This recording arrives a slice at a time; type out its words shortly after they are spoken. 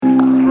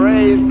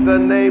Praise the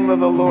name of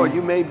the Lord.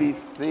 You may be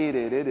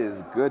seated. It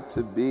is good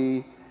to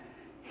be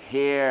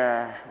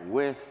here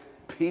with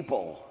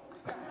people.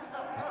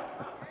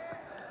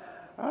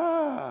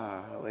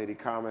 Lady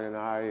Carmen and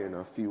I and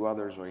a few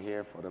others were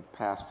here for the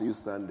past few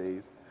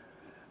Sundays,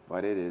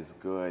 but it is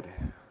good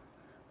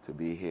to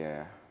be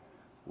here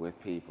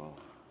with people.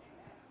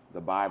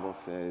 The Bible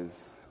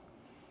says,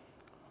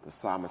 the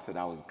psalmist said,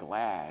 I was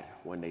glad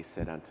when they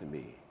said unto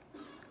me,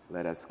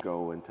 let us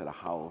go into the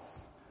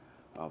house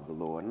of the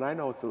Lord. And I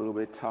know it's a little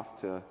bit tough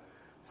to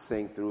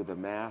sing through the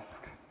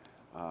mask,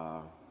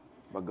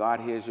 but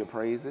God hears your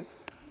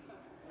praises,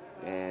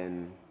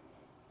 and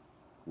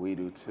we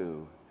do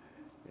too.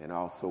 And I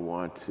also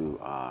want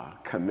to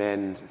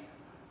commend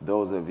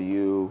those of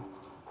you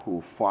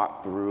who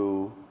fought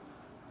through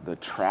the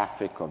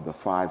traffic of the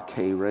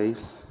 5K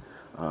race.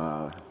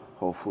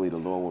 Hopefully the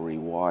Lord will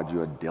reward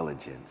your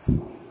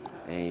diligence.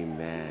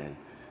 Amen.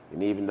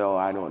 And even though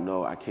I don't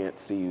know, I can't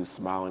see you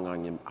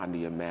smiling under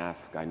your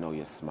mask, I know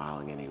you're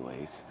smiling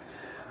anyways.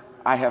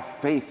 I have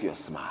faith you're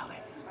smiling.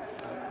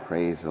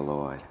 Praise the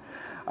Lord.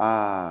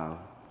 Well,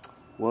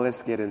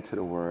 let's get into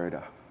the word.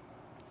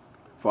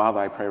 Father,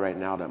 I pray right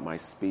now that my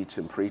speech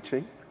and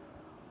preaching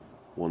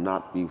will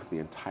not be with the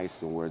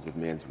enticing words of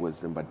man's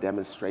wisdom, but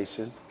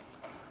demonstration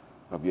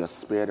of your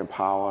spirit and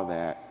power,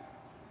 that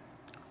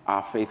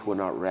our faith will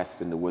not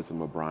rest in the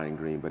wisdom of Brian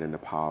Green, but in the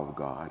power of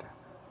God.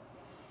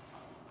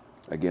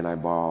 Again, I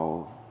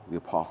borrow the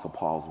Apostle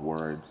Paul's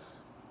words,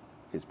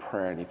 his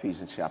prayer in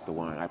Ephesians chapter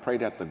 1. I pray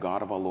that the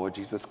God of our Lord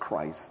Jesus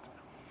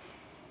Christ,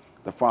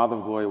 the Father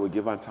of glory, will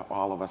give unto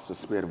all of us the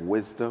spirit of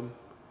wisdom,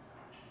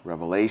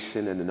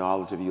 revelation, and the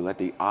knowledge of you. Let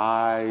the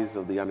eyes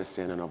of the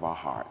understanding of our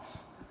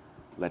hearts,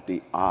 let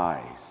the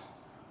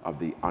eyes of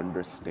the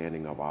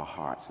understanding of our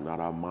hearts, not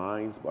our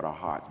minds, but our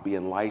hearts, be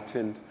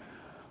enlightened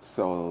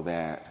so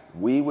that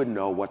we would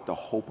know what the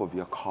hope of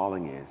your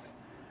calling is,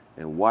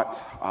 and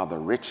what are the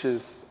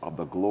riches of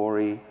the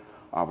glory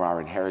of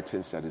our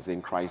inheritance that is in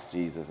Christ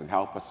Jesus, and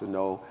help us to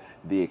know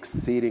the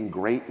exceeding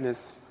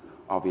greatness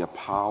of your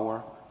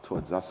power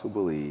towards us who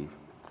believe.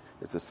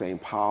 It's the same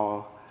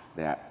power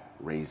that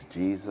raised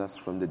Jesus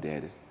from the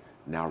dead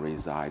now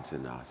resides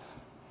in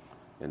us.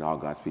 And all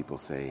God's people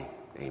say,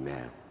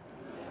 amen.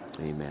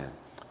 Amen.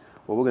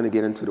 Well, we're going to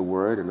get into the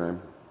word,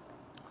 and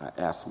I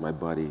asked my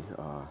buddy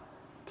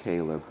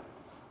Caleb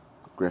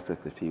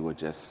Griffith if he would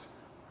just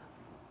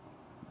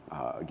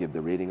give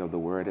the reading of the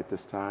word at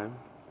this time.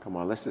 Come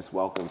on, let's just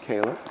welcome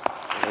Caleb.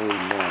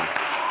 Amen.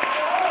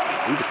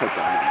 You can take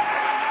the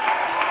items.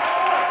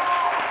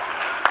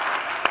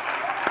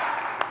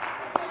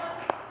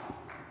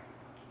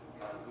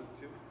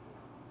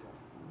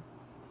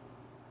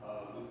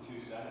 Luke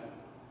 2:7.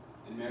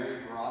 And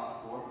Mary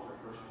brought forth her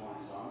firstborn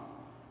son,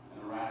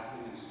 and wrapped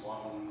him in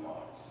swaddling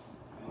cloths,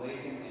 and laid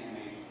him in a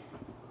manger,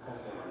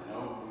 because there were no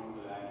room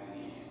for them in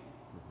the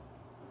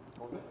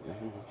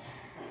inn.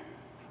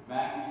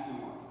 Matthew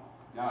 2:1.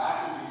 Now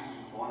after Jesus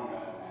was born in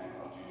Bethlehem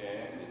of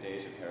Judea in the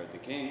days of Herod the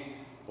king,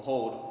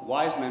 behold,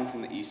 wise men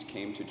from the east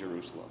came to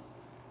Jerusalem,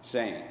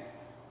 saying,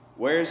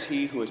 where is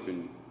he who has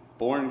been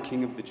born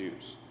King of the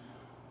Jews?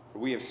 For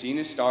we have seen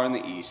his star in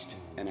the east,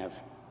 and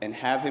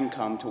have him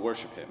come to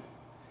worship him.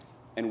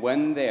 And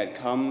when they had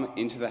come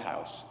into the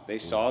house, they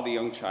saw the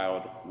young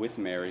child with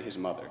Mary his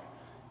mother,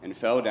 and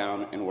fell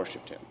down and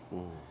worshipped him.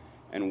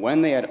 And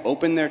when they had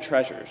opened their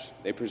treasures,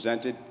 they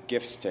presented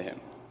gifts to him,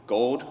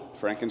 gold,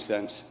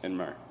 frankincense, and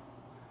myrrh.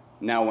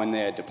 Now when they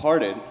had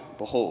departed,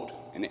 behold,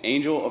 an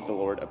angel of the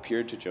Lord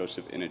appeared to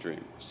Joseph in a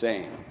dream,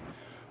 saying,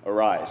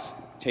 arise,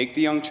 take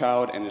the young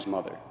child and his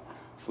mother,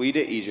 flee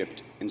to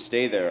Egypt, and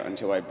stay there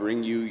until I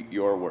bring you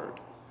your word.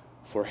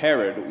 For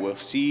Herod will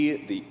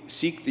seek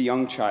the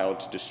young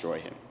child to destroy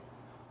him.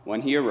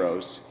 When he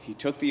arose, he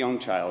took the young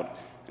child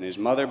and his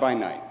mother by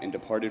night and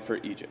departed for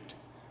Egypt.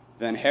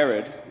 Then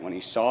Herod, when he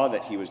saw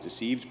that he was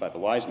deceived by the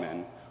wise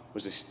men,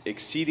 was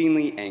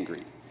exceedingly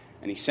angry.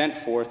 And he sent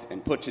forth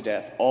and put to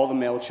death all the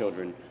male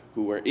children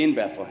who were in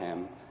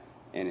Bethlehem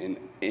and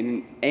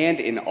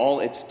in all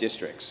its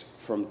districts,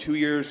 from 2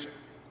 years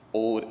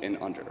old and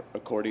under,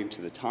 according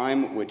to the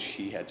time which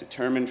he had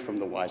determined from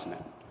the wise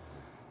men.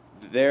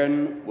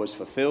 Then was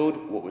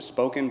fulfilled what was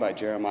spoken by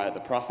Jeremiah the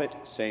prophet,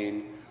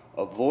 saying,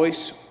 a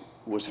voice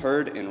was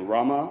heard in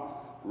Ramah,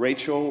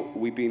 Rachel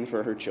weeping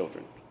for her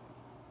children.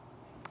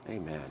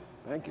 Amen.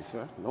 Thank you,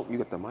 sir. Nope, you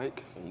got the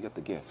mic and you got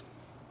the gift.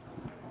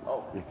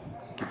 Oh,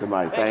 get the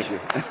mic. Thank you.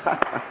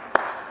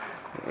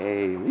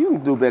 Hey, you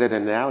can do better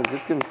than that.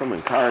 Just give him some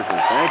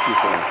encouragement. Thank you,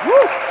 sir.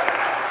 Woo!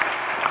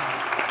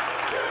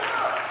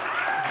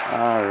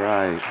 All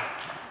right.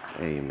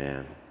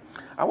 Amen.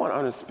 I want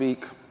to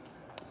speak.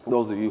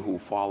 Those of you who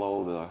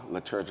follow the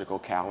liturgical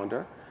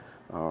calendar,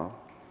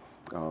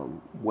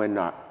 we're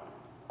not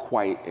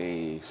quite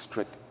a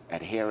strict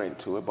adherent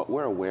to it, but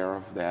we're aware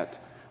of that.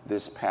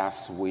 This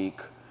past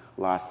week,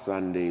 last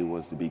Sunday,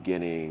 was the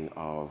beginning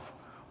of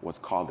what's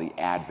called the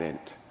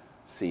Advent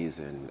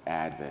season.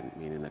 Advent,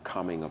 meaning the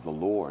coming of the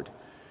Lord.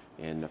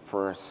 And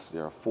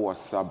there are 4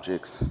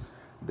 subjects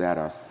that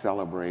are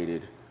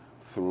celebrated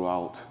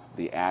throughout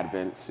the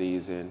Advent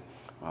season.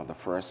 The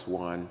first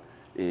one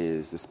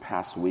is this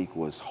past week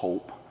was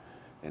hope,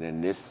 and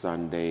then this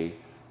Sunday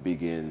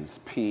begins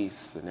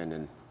peace, and then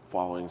the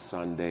following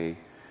Sunday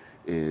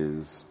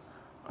is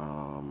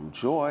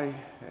joy,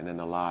 and then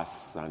the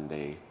last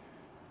Sunday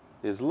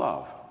is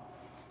love.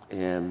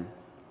 And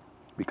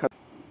because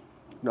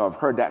I've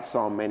heard that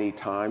song many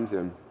times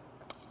and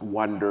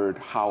wondered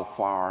how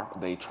far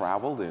they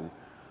traveled, and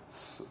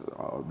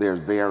there's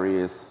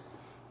various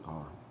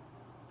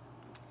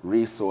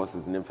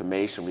resources and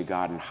information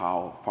regarding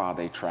how far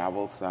they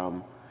traveled.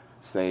 Some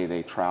say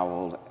they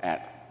traveled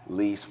at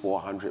least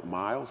 400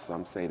 miles.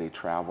 Some say they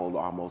traveled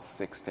almost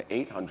 600 to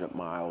 800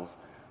 miles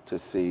to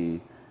see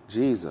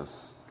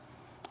Jesus.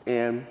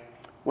 And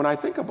when I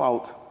think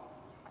about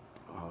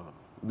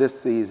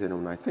this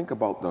season, when I think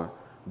about the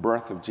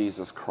birth of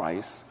Jesus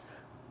Christ,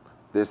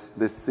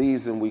 this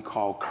season we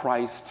call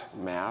Christ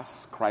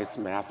Mass. Christ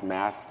Mass.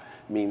 Mass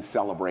means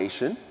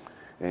celebration.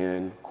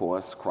 And of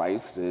course,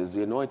 Christ is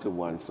the anointed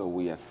one. So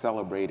we are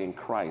celebrating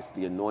Christ,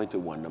 the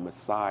anointed one, the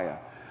Messiah,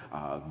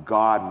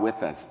 God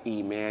with us,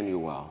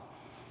 Emmanuel.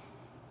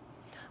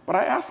 But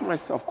I asked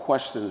myself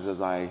questions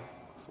as I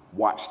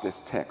watched this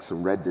text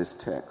and read this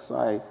text.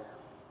 I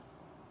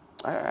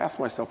asked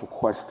myself a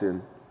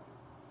question.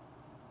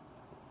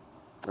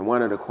 And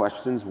one of the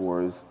questions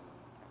was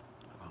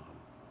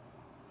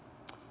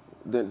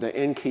the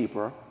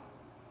innkeeper,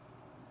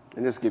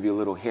 and just give you a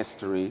little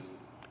history,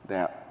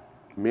 that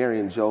Mary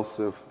and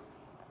Joseph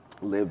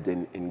lived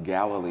in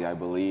Galilee, I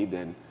believe,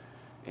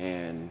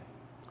 and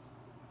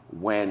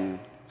when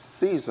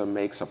Caesar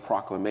makes a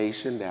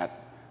proclamation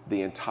that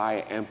the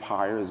entire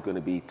empire is going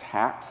to be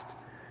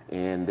taxed,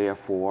 and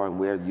therefore, and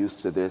we're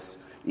used to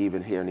this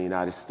even here in the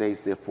United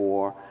States,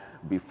 therefore,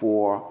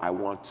 before I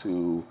want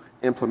to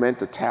implement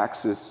the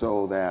taxes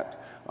so that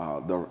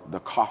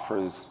the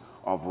coffers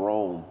of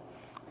Rome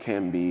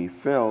can be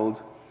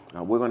filled,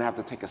 we're going to have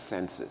to take a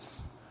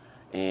census.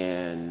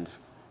 And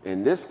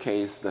in this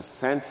case, the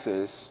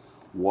census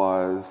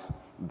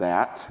was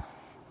that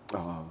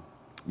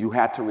you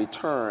had to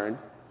return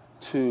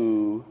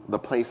to the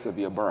place of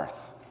your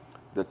birth,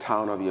 the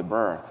town of your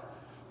birth.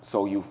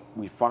 So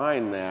we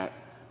find that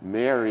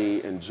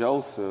Mary and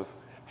Joseph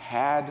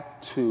had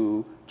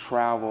to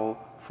travel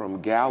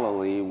from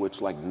Galilee, which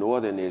like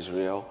northern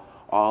Israel,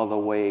 all the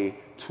way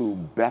to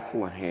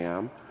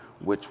Bethlehem,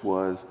 which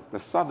was the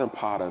southern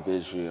part of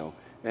Israel.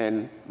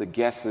 And the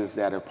guess is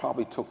that it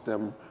probably took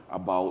them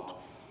about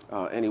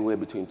anywhere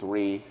between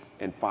 3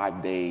 and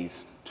 5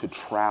 days to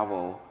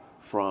travel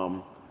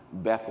from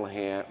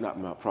Bethlehem,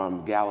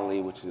 from Galilee,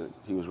 which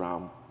he was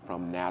around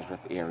from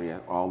Nazareth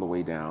area, all the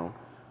way down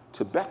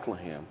to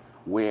Bethlehem,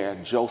 where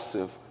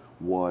Joseph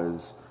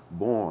was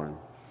born.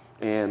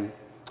 And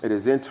it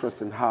is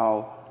interesting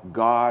how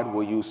God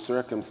will use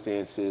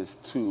circumstances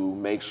to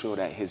make sure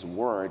that his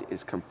word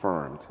is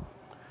confirmed.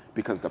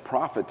 Because the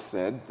prophet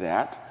said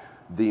that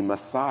the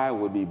Messiah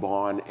would be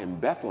born in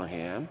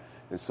Bethlehem,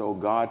 and so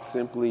God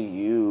simply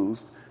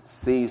used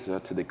Caesar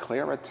to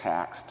declare a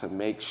tax to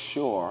make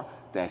sure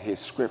that his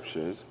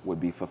scriptures would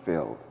be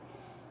fulfilled.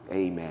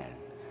 Amen.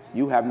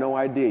 You have no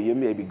idea. You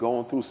may be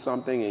going through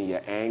something and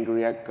you're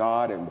angry at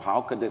God, and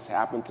how could this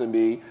happen to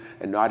me?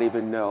 And not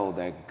even know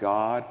that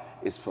God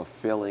is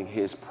fulfilling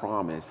his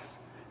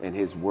promise and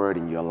his word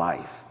in your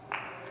life.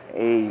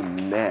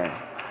 Amen.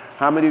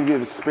 How many of you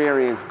have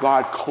experienced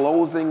God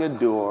closing a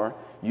door,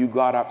 you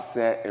got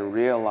upset and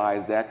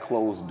realized that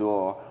closed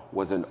door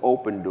was an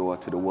open door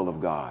to the will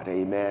of God?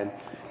 Amen.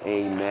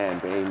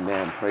 Amen.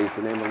 Amen. Praise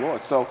the name of the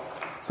Lord. So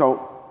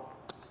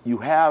you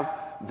have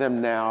them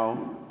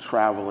now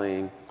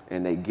traveling,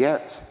 and they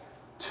get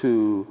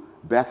to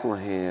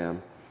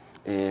Bethlehem,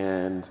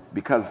 and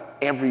because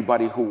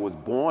everybody who was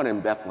born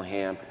in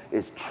Bethlehem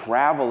is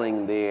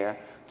traveling there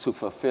to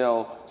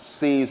fulfill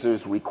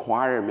Caesar's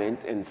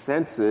requirement and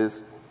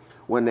census,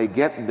 when they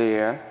get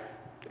there,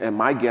 and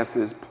my guess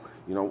is,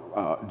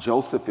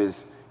 Joseph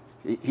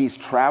he's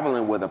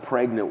traveling with a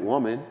pregnant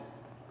woman.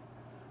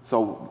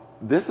 So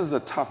this is a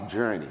tough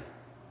journey.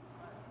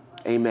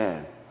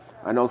 Amen.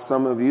 I know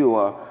some of you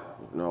are,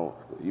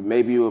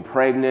 maybe you were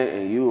pregnant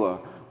and you are,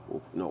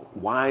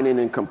 whining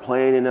and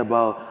complaining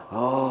about,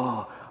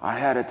 I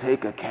had to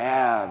take a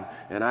cab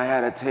and I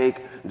had to take,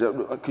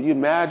 could you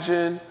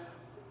imagine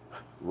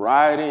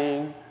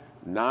riding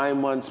 9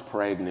 months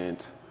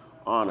pregnant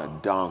on a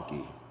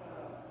donkey?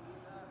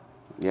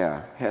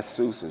 Yeah,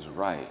 Jesus is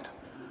right.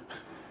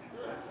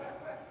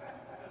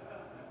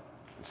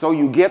 So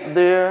you get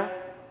there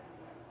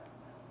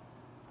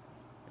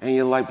and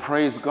you're like,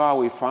 praise God,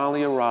 we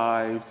finally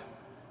arrived,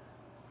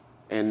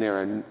 and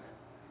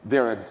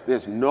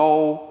there's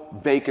no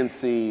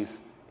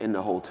vacancies in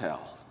the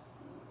hotels.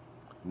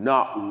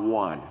 Not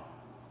one.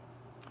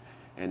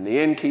 And the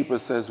innkeeper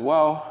says,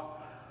 well,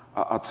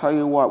 I'll tell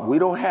you what, we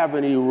don't have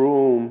any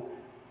room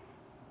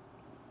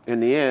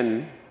in the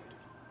inn.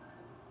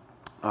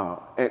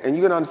 And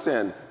you can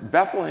understand,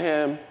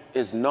 Bethlehem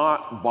is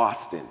not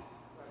Boston.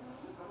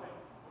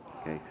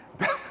 Okay?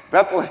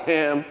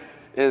 Bethlehem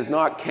is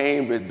not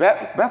Cambridge.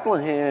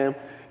 Bethlehem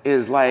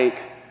is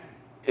like,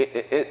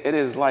 it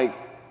is like,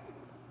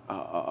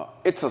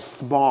 it's a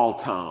small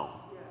town.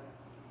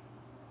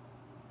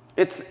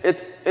 It's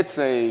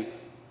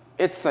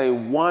a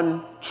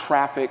one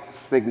traffic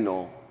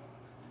signal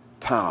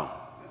town.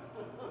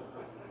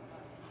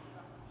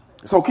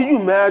 So can you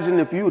imagine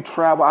if you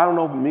travel, I don't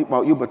know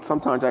about you, but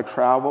sometimes I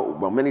travel,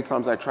 well, many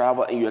times I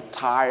travel, and you're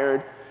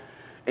tired,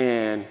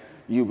 and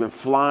you've been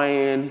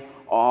flying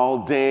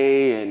all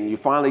day, and you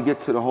finally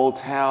get to the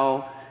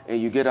hotel,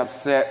 and you get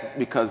upset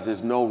because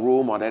there's no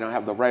room or they don't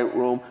have the right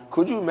room.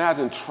 Could you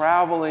imagine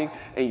traveling,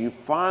 and you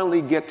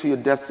finally get to your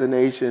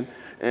destination,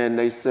 and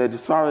they said,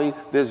 sorry,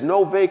 there's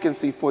no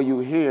vacancy for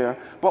you here,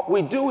 but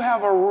we do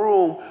have a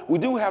room, we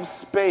do have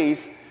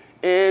space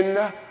in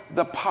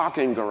the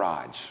parking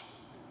garage.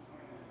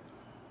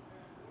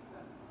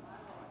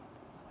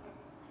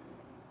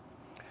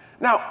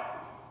 Now,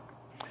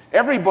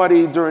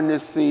 everybody during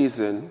this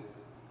season,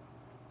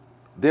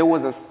 there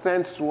was a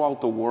sense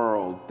throughout the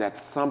world that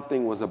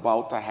something was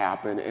about to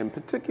happen, and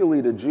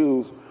particularly the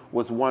Jews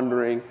was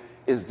wondering,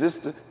 is this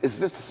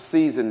the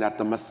season that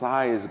the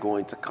Messiah is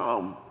going to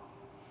come?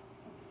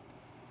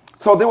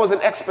 So there was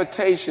an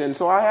expectation.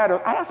 So I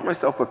asked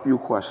myself a few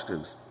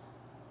questions.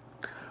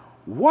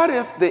 What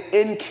if the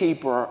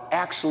innkeeper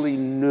actually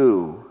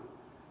knew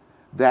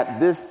that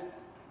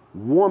this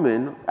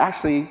woman,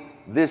 actually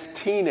this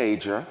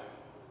teenager,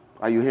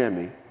 are you hearing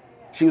me?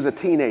 She was a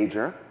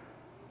teenager.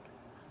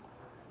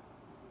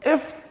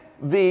 If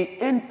the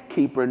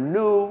innkeeper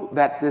knew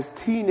that this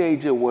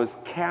teenager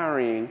was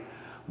carrying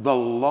the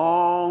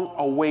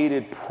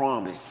long-awaited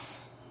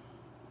promise,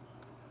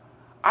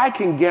 I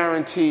can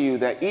guarantee you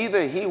that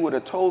either he would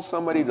have told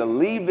somebody to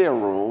leave their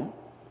room,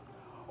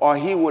 or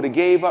he would have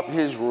gave up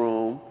his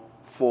room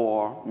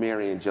for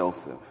Mary and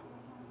Joseph.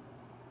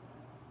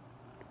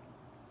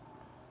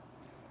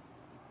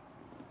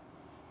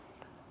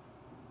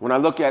 When I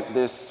look at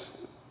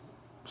this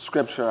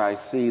scripture, I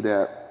see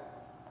that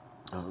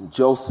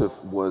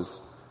Joseph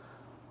was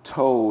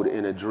told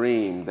in a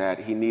dream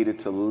that he needed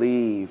to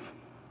leave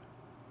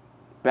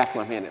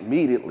Bethlehem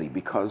immediately.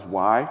 Because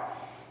why?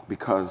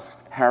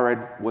 Because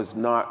Herod was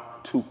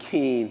not too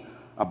keen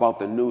about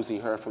the news he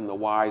heard from the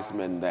wise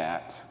men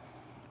that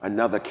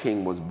another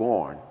king was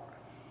born.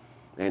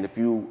 And if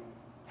you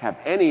have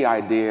any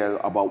idea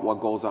about what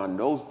goes on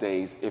those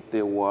days, if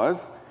there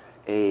was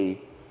a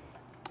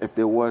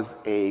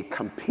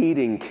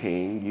competing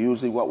king,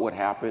 usually what would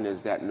happen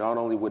is that not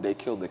only would they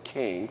kill the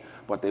king,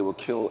 but they would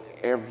kill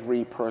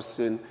every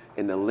person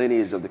in the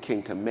lineage of the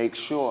king to make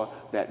sure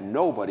that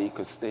nobody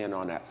could sit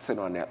on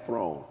that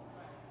throne.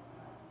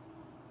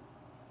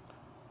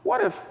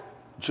 What if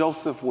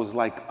Joseph was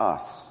like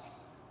us?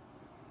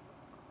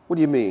 What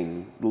do you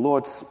mean? The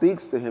Lord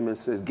speaks to him and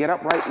says, get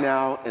up right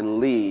now and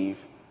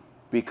leave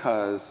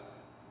because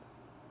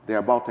they're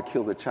about to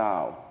kill the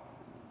child.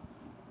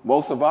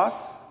 Most of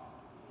us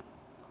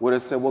would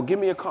have said, well, give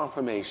me a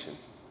confirmation.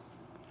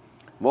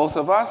 Most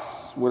of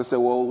us would have said,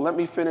 well, let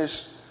me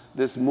finish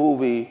this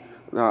movie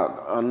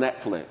on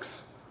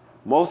Netflix.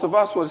 Most of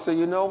us would have said,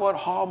 you know what,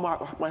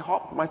 Hallmark,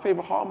 my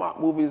favorite Hallmark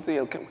movie is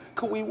here.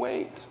 Could we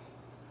wait?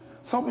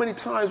 So many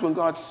times when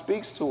God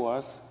speaks to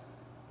us,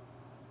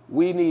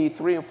 we need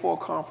 3 and 4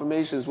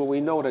 confirmations when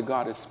we know that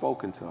God has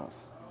spoken to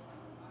us.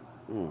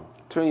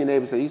 Turn your neighbor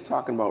and say, he's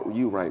talking about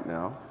you right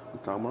now.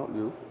 He's talking about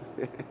you.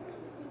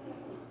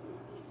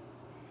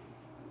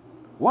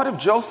 What if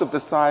Joseph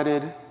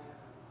decided,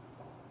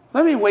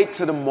 let me wait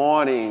till the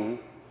morning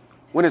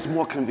when it's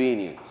more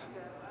convenient?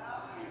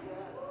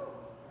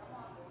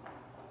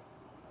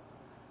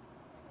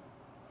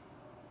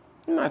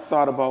 And I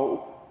thought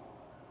about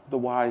the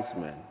wise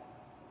men.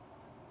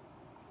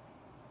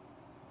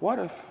 What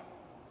if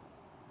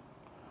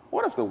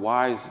the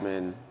wise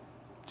men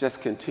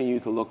just continue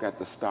to look at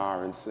the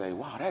star and say,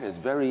 wow, that is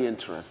very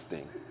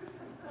interesting,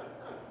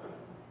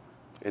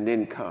 and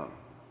didn't come?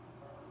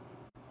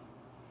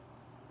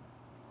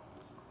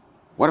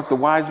 What if the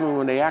wise men,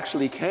 when they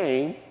actually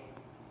came,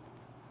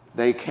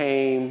 they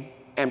came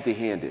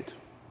empty-handed,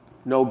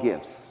 no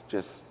gifts,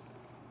 just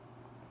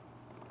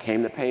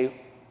came to pay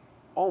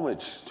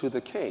homage to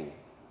the king?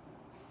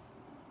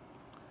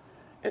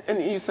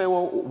 And you say,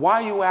 well,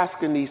 why are you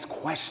asking these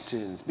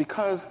questions?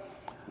 Because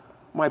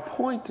my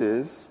point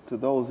is, to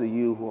those of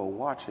you who are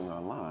watching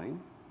online,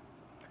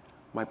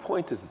 my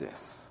point is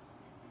this.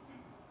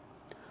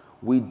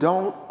 We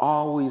don't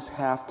always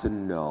have to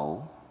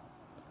know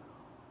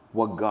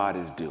what God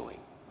is doing.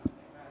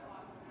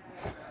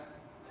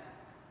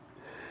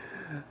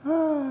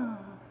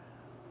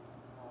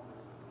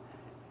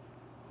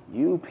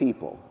 You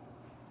people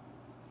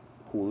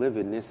who live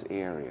in this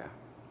area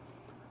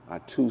are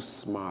too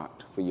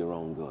smart for your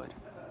own good.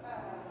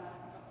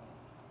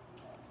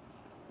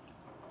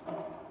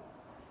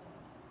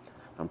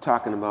 I'm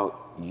talking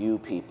about you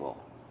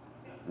people.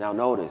 Now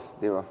notice,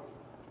 there are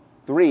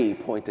 3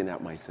 pointing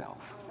at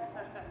myself.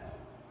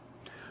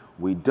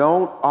 We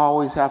don't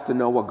always have to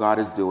know what God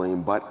is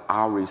doing, but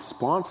our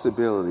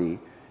responsibility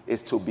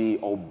is to be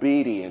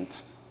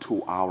obedient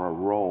to our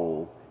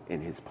role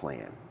in his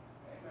plan.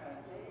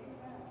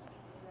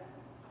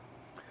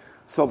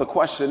 So the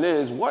question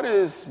is, what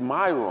is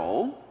my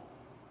role,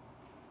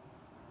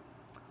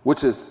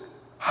 which is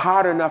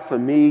hard enough for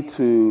me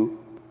to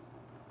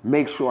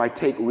make sure I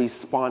take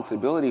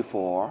responsibility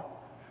for,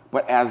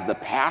 but as the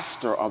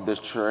pastor of this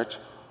church,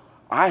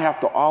 I have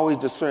to always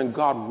discern,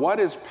 God, what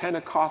is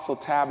Pentecostal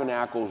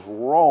Tabernacle's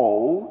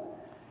role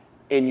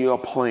in your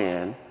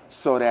plan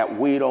so that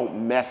we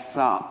don't mess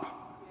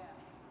up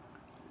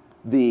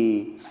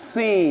the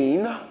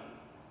scene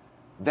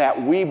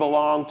that we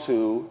belong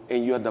to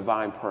in your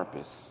divine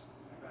purpose?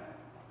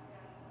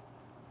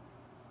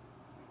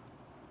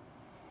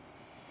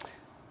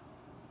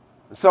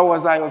 So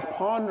as I was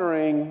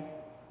pondering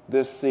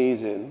this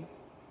season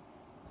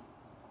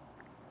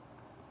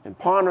and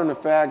pondering the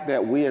fact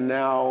that we are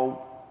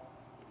now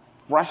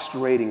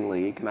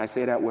frustratingly, can I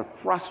say that? We're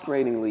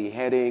frustratingly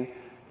heading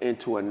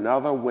into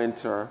another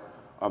winter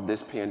of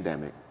this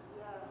pandemic.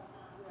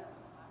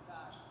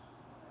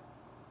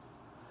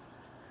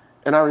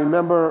 And I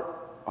remember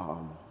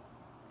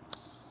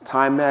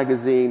Time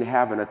Magazine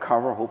having a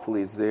cover,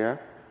 hopefully it's there,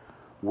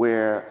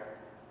 where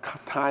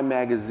Time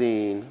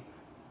Magazine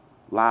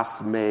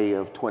last May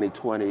of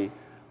 2020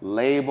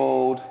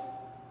 labeled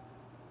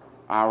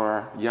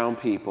our young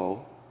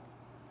people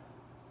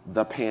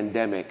the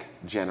pandemic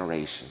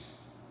generation.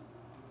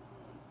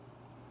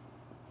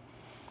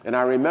 And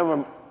I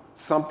remember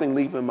something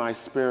leaped in my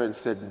spirit and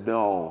said,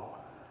 no,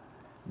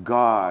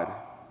 God,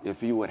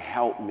 if you would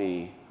help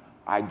me,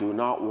 I do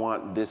not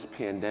want this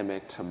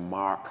pandemic to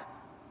mark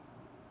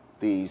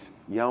these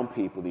young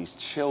people, these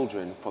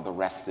children, for the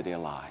rest of their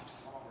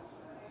lives.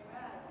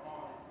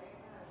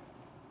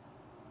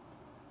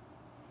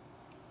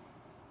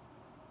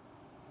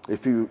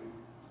 If you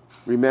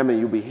remember,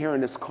 you'll be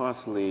hearing this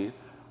constantly.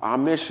 Our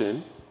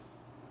mission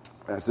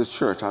as this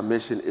church, our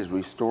mission is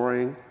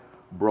restoring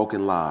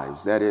broken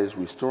lives. That is,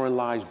 restoring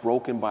lives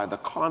broken by the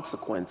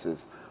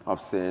consequences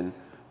of sin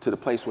to the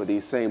place where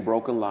these same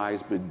broken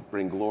lives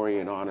bring glory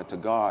and honor to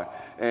God.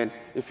 And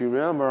if you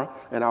remember,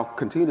 and I'll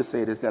continue to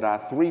say this, that our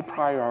three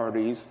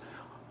priorities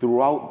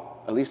throughout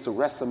at least the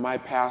rest of my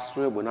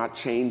pastorate, we're not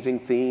changing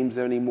themes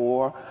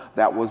anymore.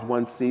 That was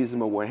one season,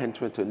 but we're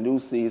entering into a new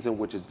season,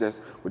 which is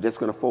we're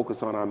just going to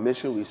focus on our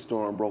mission,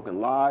 restoring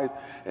broken lives.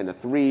 And the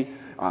three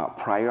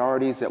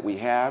priorities that we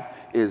have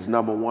is,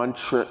 number one,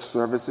 church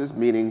services,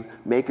 meaning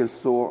making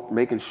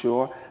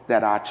sure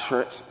that our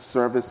church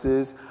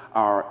services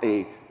are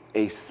a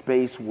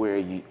space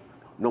where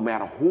no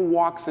matter who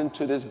walks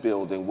into this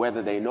building,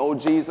 whether they know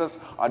Jesus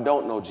or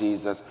don't know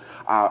Jesus,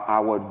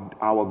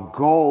 our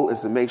goal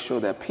is to make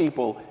sure that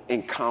people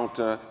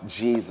encounter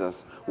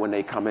Jesus when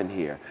they come in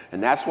here.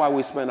 And that's why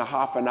we spend a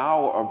half an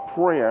hour of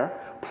prayer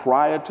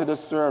prior to the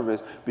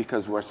service,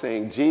 because we're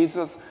saying,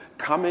 Jesus,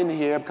 come in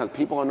here, because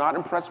people are not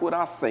impressed with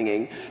our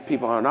singing.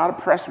 People are not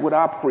impressed with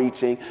our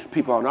preaching.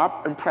 People are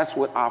not impressed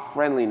with our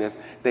friendliness.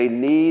 They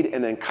need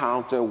an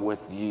encounter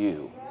with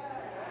you.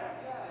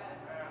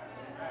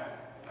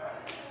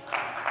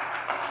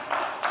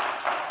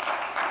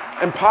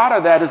 And part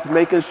of that is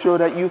making sure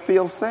that you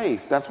feel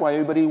safe. That's why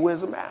everybody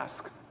wears a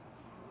mask.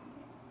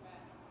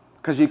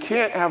 Because you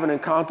can't have an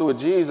encounter with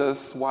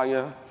Jesus while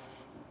you're...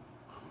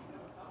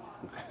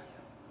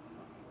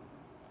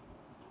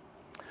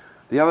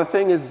 The other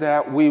thing is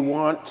that we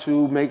want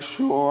to make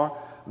sure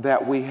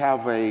that we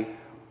have a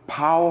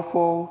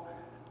powerful,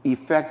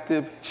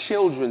 effective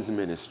children's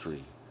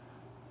ministry.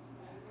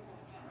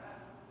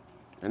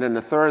 And then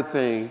the third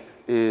thing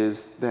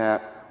is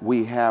that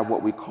we have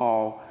what we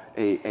call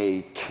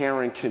a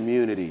caring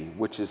community,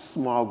 which is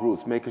small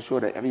groups, making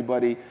sure that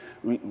everybody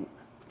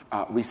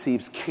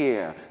receives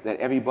care, that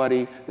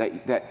everybody,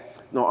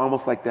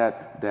 almost like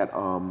that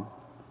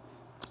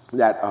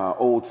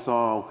old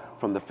song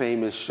from the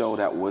famous show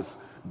that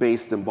was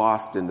based in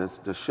Boston,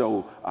 the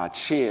show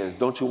Cheers.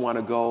 Don't you want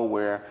to go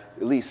where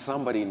at least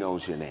somebody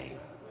knows your name?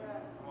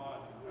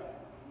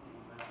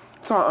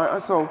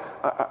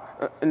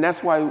 And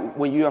that's why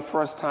when you're a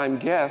first-time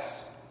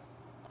guest,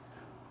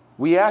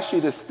 we ask you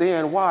to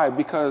stand. Why?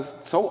 Because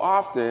so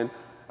often,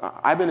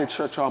 I've been in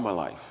church all my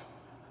life.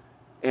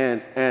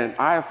 And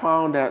I have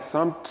found that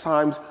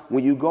sometimes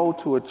when you go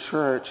to a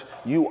church,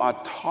 you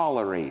are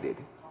tolerated.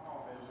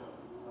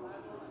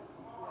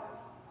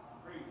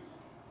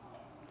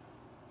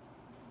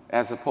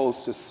 As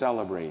opposed to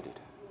celebrated.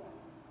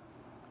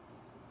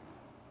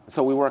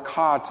 So we work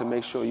hard to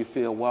make sure you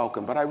feel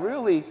welcome. But I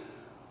really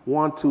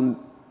want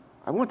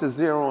to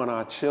zero on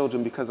our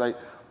children, because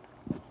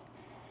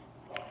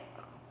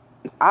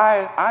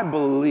I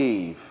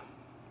believe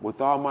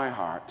with all my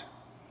heart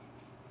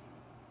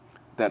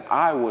that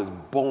I was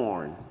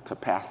born to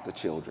pastor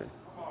children.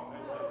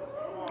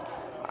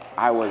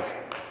 I was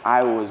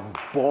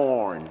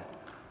born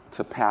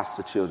to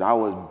pastor children. I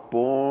was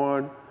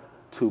born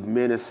to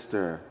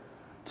minister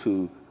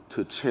to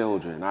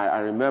children. I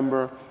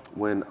remember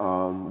when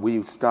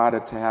we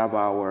started to have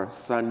our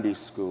Sunday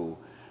school,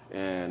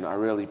 and I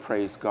really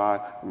praise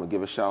God. I'm going to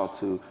give a shout out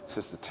to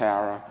Sister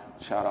Tara.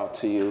 Shout out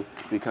to you,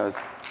 because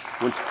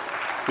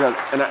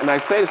and I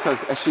say this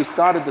because as she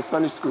started the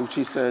Sunday school,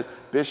 she said,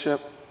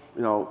 Bishop,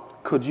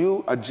 could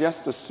you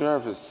adjust the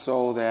service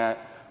so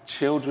that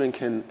children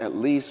can at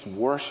least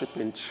worship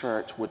in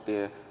church with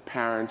their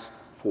parents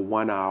for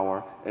 1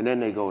 hour, and then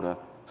they go to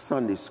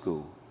Sunday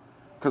school?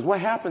 Because what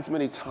happens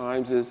many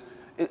times is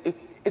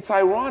it's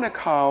ironic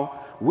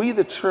how we,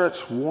 the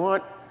church,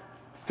 want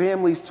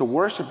families to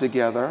worship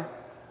together,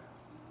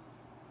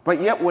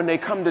 but yet when they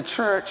come to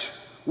church,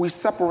 we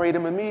separate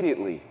them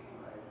immediately.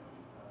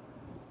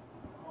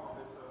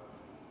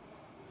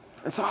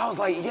 And so I was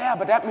like, yeah,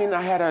 but that means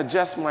I had to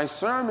adjust my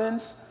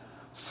sermons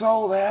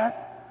so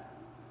that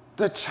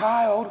the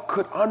child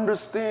could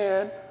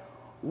understand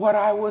what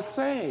I was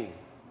saying.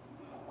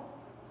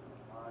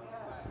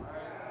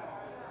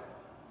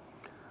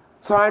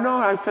 So I know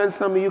I offend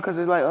some of you because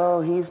it's like,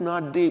 oh, he's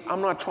not deep.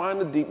 I'm not trying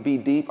to be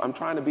deep. I'm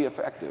trying to be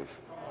effective.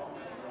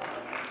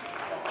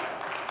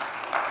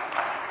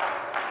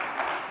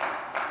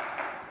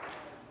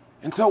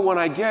 And so when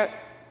I get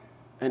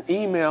an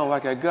email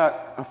like I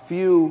got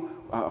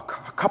a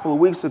couple of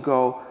weeks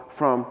ago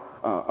from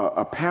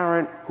a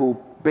parent who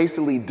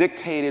basically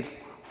dictated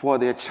for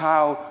their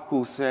child,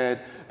 who said,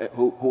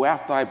 who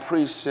after I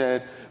preached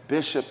said,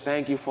 Bishop,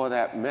 thank you for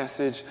that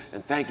message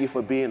and thank you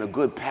for being a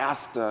good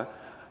pastor.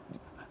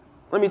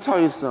 Let me tell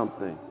you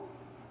something.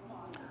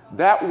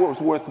 That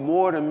was worth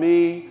more to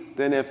me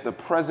than if the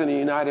President of the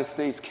United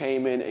States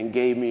came in and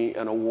gave me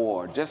an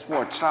award. Just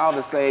for a child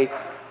to say,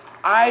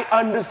 I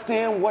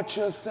understand what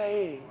you're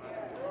saying.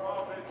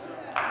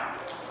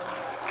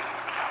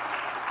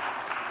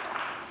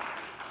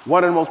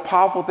 One of the most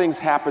powerful things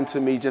happened to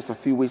me just a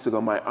few weeks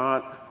ago. My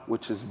aunt,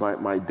 which is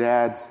my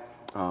dad's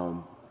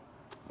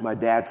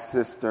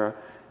sister,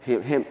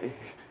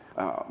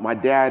 my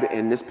dad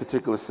and this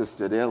particular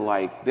sister, they're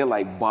like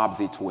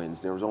Bobbsey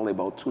twins. There was only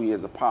about 2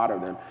 years apart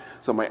of them.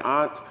 So my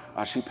aunt,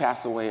 she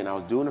passed away, and I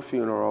was doing a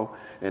funeral.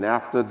 And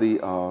after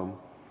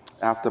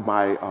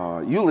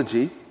my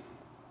eulogy,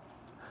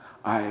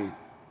 I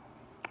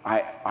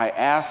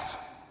asked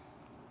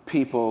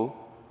people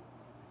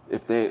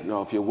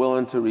if you're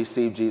willing to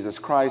receive Jesus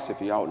Christ, if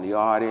you're out in the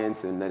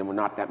audience, and there were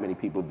not that many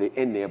people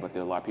in there, but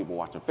there were a lot of people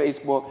watching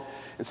Facebook.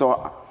 And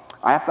so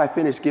after I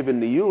finished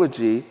giving the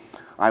eulogy,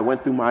 I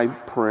went through my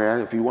prayer.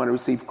 If you want to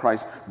receive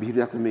Christ,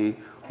 repeat after me,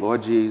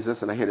 Lord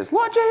Jesus. And I hear this,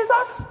 Lord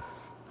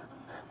Jesus,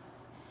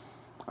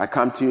 I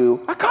come to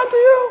you. I come to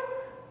you.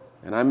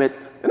 And I admit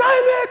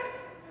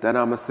that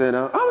I'm a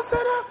sinner. I'm a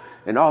sinner.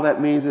 And all that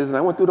means is, and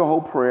I went through the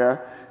whole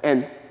prayer,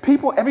 and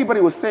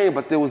everybody was saying,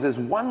 but there was this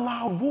one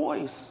loud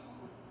voice.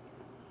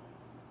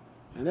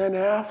 And then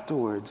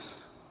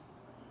afterwards,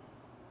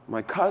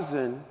 my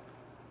cousin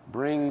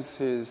brings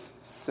his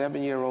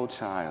 7-year-old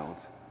child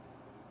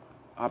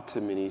up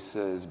to me and he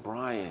says,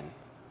 Brian,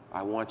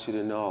 I want you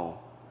to know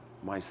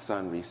my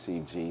son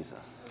received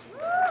Jesus.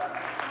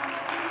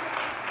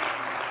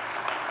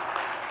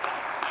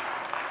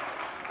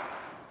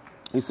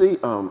 You see,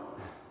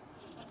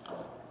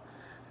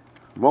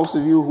 most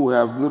of you who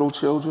have little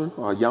children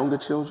or younger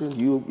children,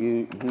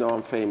 you know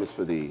I'm famous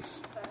for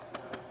these.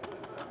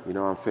 You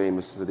know I'm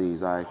famous for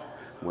these.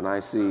 When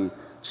I see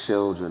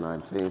children,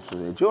 I'm famous for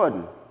them.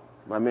 Jordan,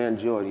 my man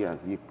Jordan,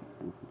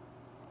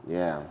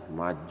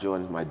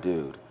 Jordan's my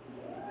dude.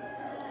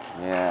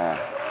 Yeah.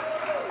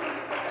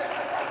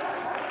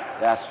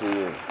 That's for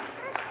you.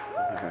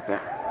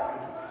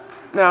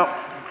 Now,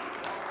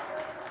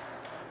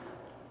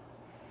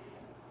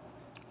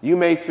 you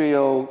may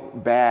feel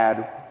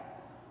bad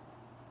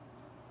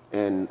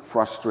and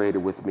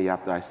frustrated with me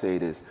after I say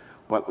this,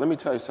 but let me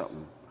tell you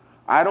something.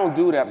 I don't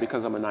do that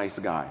because I'm a nice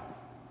guy.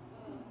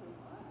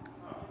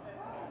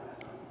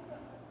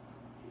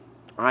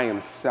 I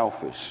am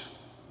selfish.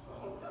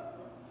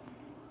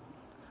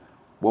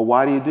 Well,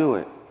 why do you do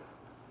it?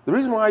 The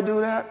reason why I do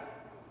that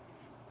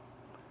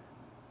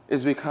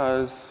is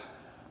because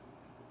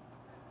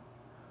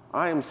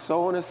I am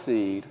sowing a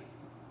seed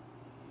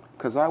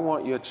because I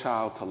want your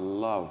child to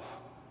love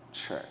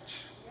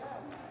church.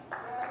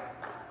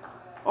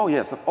 Oh,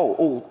 yes.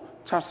 Oh,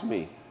 trust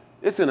me.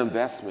 It's an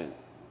investment.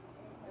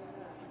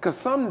 Because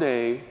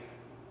someday,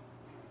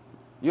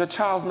 your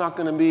child's not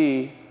going to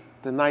be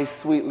the nice,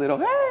 sweet little,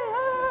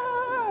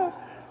 hey,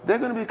 they're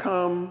going to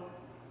become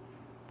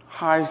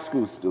high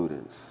school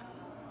students.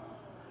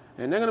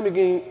 And they're going to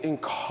be in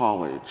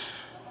college.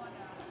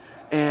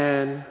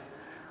 And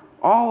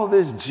all of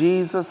this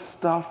Jesus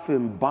stuff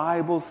and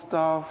Bible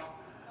stuff,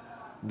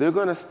 they're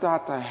going to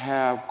start to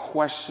have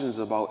questions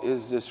about,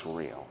 is this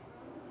real?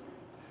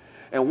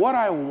 And what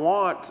I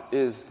want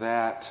is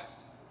that,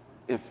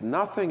 if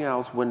nothing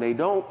else, when they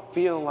don't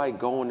feel like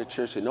going to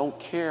church, they don't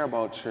care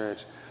about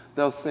church,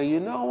 they'll say, you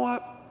know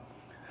what?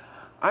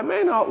 I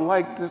may not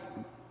like this.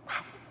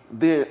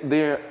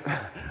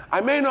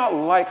 I may not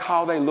like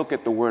how they look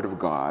at the Word of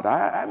God.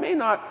 I may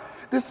not,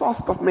 this all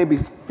stuff maybe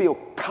feel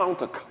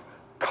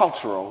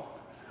countercultural.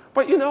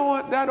 But you know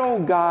what? That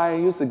old guy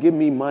used to give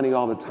me money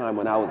all the time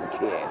when I was a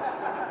kid.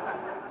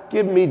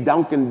 Give me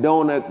Dunkin'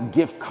 Donut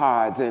gift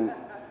cards. And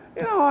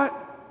you know what?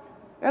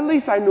 At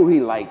least I knew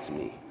he liked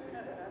me.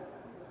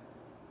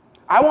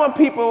 I want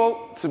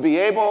people to be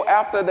able,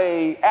 after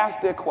they ask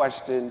their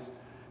questions,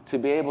 to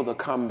be able to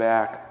come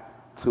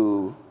back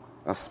to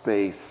a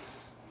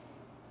space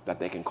that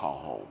they can call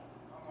home.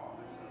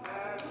 They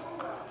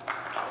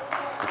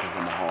can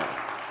come home.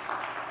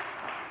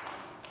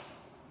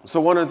 So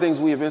one of the things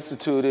we have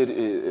instituted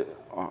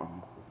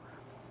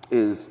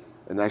is,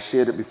 and I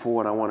shared it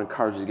before, and I want to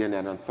encourage you again,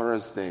 that on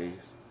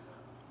Thursdays,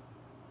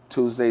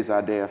 Tuesday's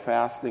our day of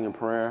fasting and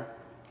prayer,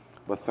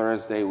 but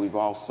Thursday we've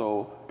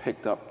also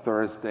picked up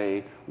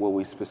Thursday where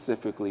we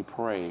specifically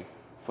pray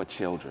for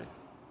children.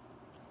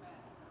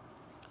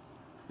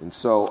 And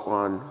so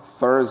on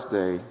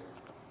Thursday,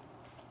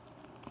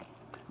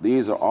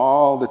 these are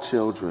all the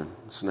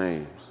children's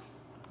names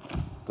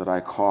that I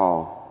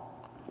call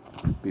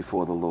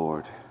before the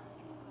Lord.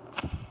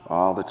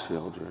 All the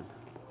children.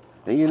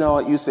 And you know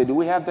what? You say, do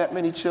we have that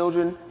many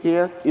children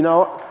here? You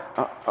know,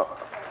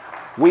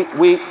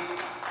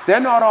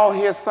 they're not all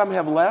here. Some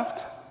have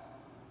left.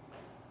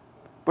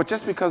 But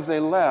just because they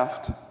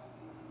left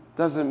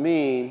doesn't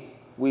mean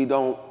we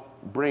don't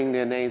bring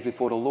their names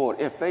before the Lord.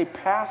 If they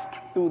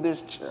passed through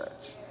this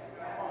church,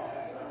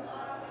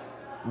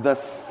 the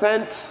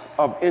scent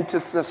of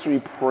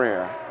intercessory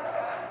prayer,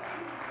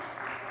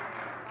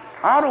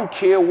 I don't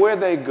care where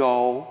they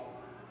go,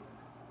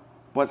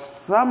 but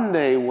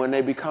someday when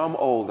they become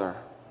older,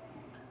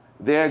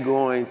 they're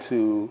going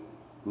to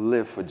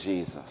live for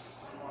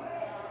Jesus.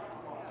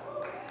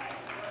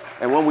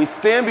 And when we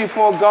stand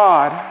before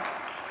God,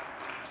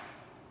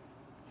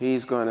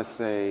 He's going to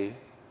say,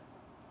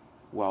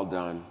 well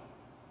done,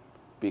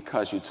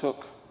 because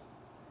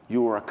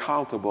you were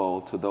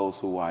accountable to those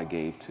who I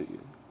gave to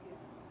you.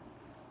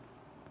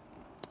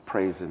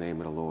 Praise the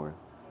name of the Lord.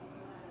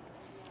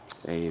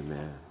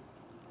 Amen.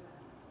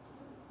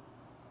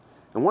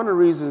 And one of the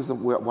reasons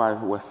why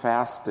we're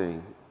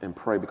fasting and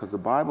pray, because the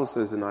Bible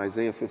says in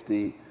Isaiah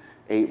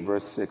 58,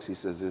 verse 6, he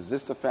says, is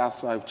this the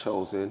fast I've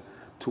chosen,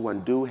 to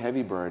undo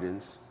heavy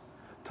burdens,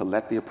 to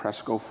let the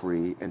oppressed go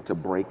free, and to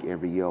break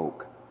every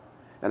yoke?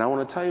 And I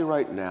want to tell you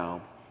right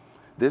now,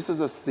 this is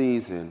a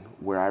season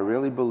where I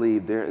really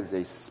believe there is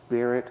a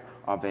spirit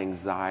of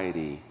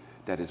anxiety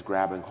that is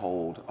grabbing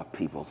hold of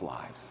people's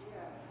lives.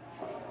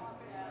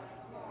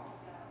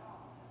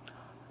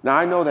 Now,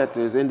 I know that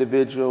there's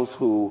individuals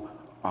who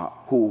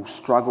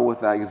struggle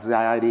with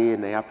anxiety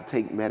and they have to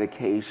take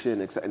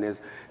medication.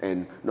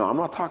 And no, I'm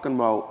not talking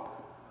about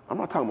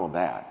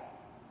that.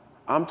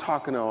 I'm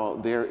talking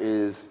about there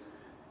is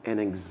an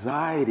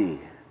anxiety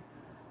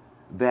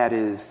that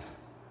is.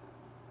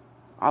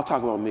 I'll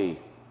talk about me.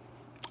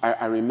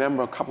 I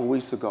remember a couple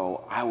weeks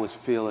ago, I was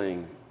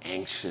feeling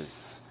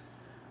anxious.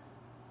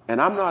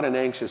 And I'm not an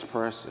anxious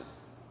person,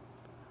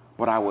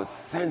 but I was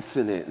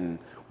sensing it and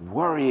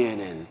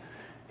worrying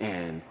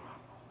and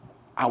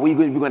are we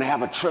going to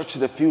have a church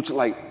of the future?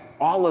 Like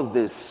all of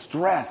this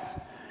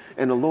stress.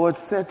 And the Lord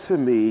said to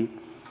me,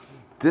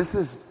 this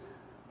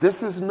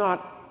is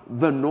not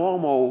the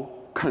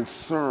normal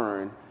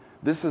concern.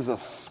 This is a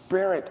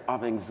spirit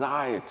of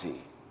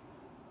anxiety.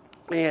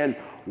 And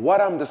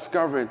what I'm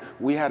discovering,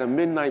 we had a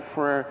midnight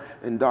prayer,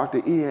 and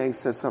Dr. Eyang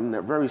said something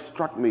that very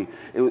struck me.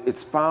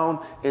 It's found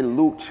in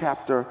Luke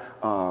chapter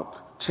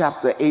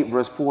 8,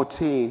 verse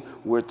 14,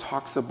 where it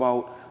talks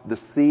about the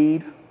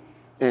seed,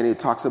 and it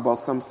talks about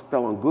some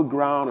fell on good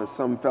ground and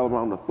some fell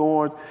around the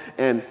thorns.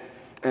 And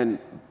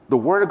the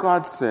Word of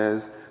God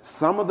says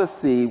some of the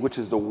seed, which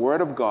is the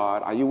Word of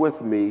God, are you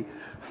with me,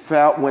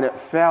 when it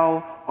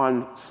fell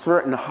on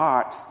certain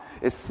hearts,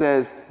 it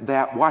says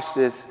that, watch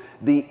this,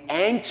 the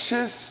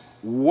anxious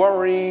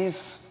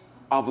worries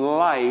of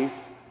life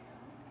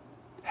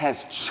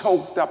has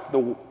choked out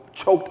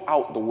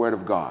the Word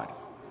of God.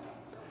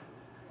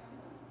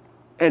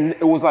 And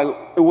it was like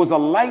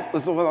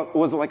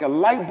a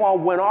light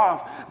bulb went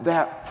off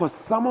that for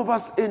some of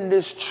us in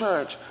this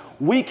church,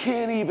 we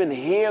can't even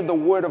hear the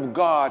Word of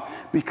God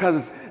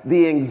because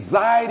the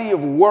anxiety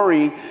of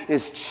worry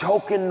is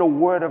choking the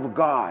Word of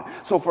God.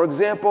 So, for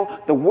example,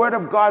 the Word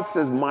of God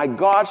says, my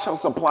God shall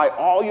supply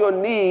all your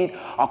need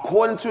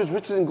according to His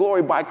riches and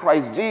glory by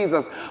Christ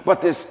Jesus,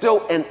 but there's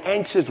still an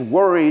anxious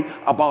worry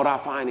about our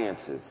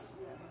finances.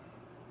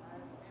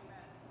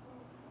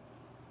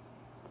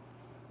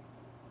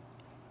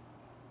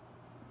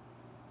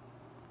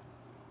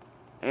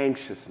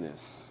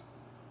 Anxiousness.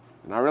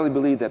 And I really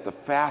believe that the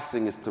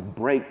fasting is to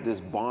break this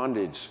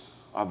bondage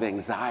of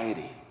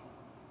anxiety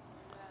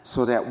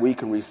so that we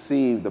can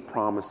receive the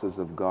promises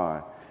of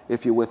God.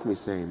 If you're with me,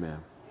 say amen.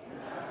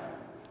 Amen.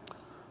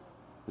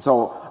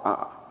 So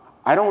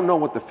I don't know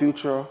what the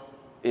future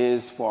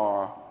is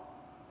for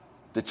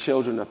the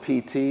children of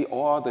PT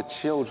or the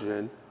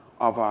children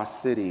of our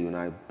city. And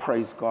I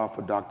praise God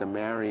for Dr.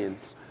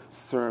 Marion's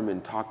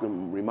sermon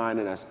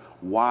reminding us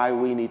why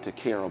we need to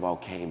care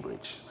about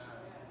Cambridge.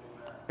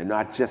 And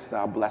not just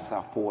our bless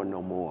our four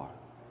no more.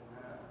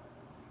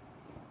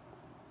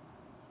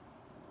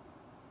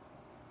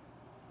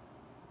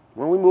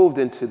 When we moved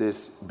into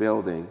this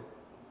building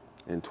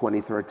in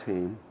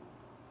 2013,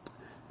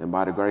 and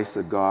by the grace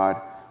of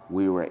God,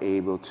 we were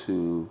able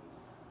to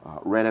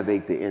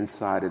renovate the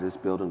inside of this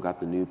building, got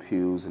the new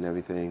pews and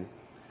everything.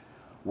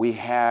 We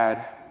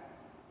had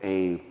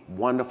a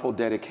wonderful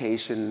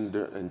dedication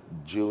in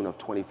June of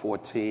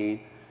 2014,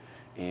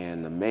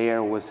 and the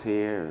mayor was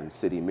here, and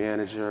city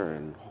manager,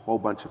 and a whole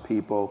bunch of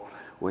people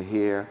were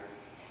here.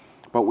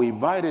 But we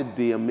invited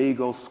the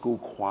Amigo School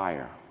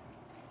Choir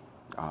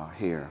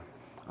here.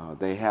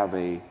 They have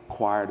a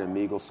choir at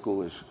Amigo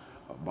School, is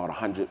about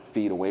 100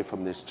 feet away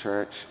from this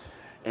church,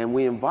 and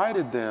we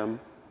invited them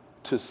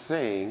to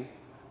sing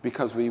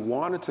because we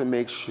wanted to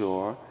make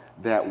sure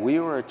that we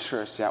were a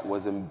church that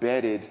was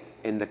embedded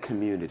in the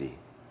community.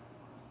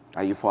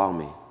 Are you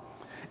following me?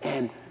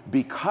 And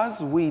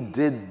because we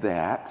did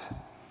that,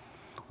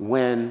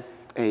 when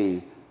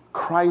a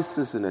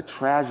crisis and a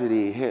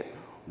tragedy hit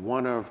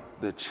one of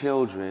the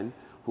children,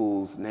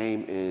 whose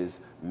name is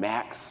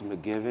Max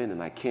McGivern,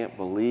 and I can't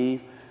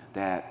believe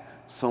that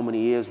so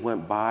many years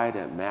went by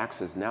that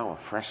Max is now a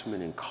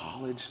freshman in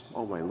college.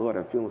 Oh my Lord,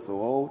 I'm feeling so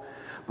old.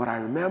 But I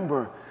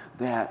remember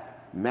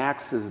that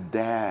Max's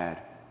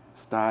dad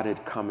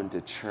started coming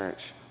to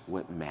church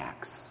with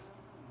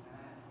Max.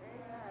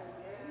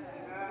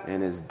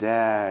 And his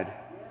dad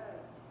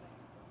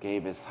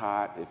gave his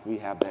heart, if we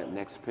have that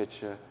next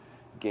picture,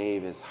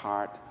 gave his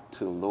heart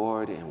to the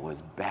Lord and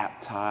was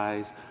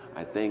baptized.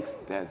 I think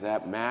that's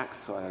that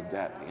Max, or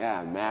that,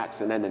 yeah,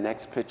 Max. And then the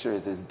next picture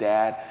is his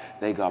dad.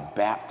 They got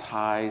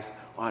baptized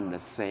on the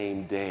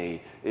same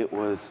day. It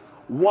was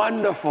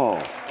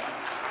wonderful.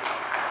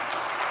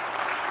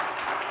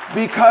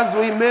 Because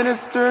we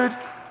ministered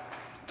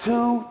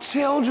to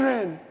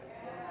children.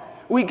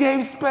 We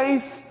gave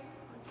space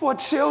for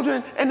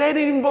children, and they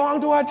didn't even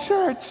belong to our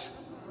church.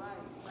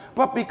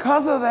 But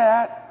because of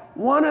that,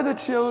 one of the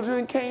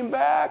children came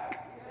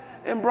back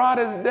and brought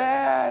his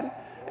dad.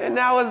 And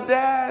now his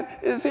dad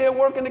is here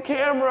working the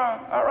camera.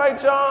 All right,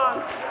 John.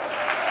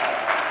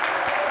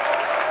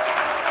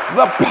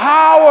 The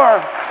power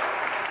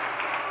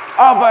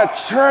of a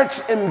church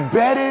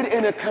embedded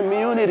in a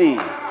community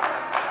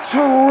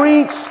to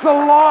reach the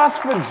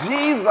lost for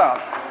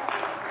Jesus.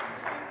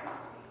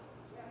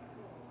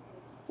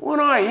 We're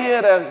not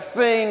here to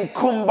sing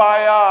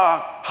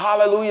kumbaya,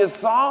 hallelujah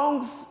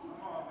songs.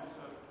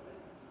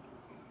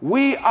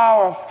 We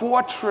are a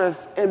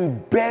fortress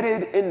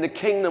embedded in the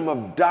kingdom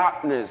of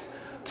darkness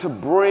to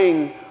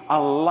bring a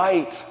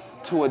light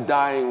to a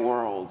dying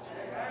world.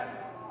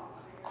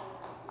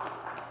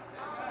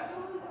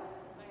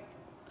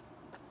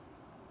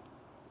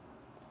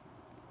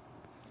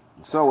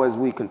 So as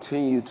we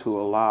continue to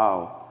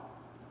allow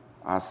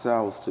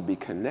ourselves to be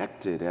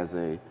connected as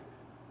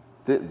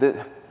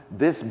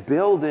this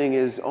building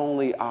is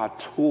only our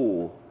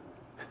tool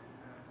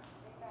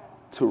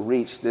to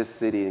reach this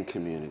city and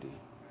community.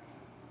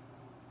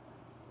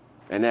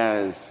 And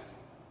as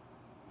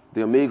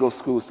the Amigo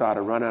School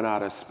started running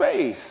out of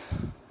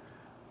space,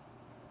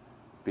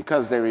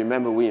 because they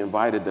remember we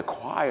invited the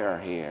choir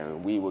here,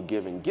 we were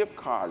giving gift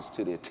cards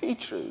to their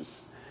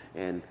teachers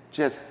and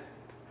just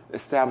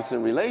establishing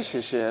a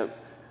relationship.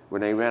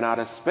 When they ran out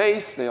of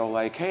space, they were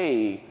like,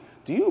 hey,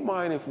 do you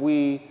mind if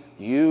we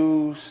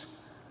use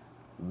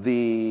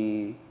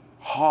the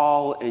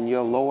hall in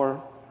your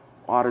lower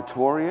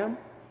auditorium?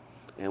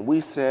 And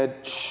we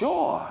said,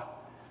 sure.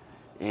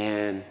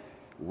 And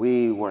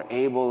we were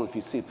able, if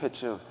you see a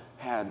picture,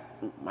 had,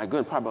 my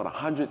goodness, probably about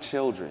 100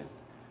 children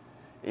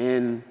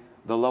in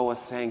the lower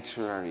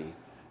sanctuary.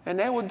 And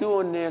they were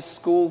doing their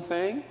school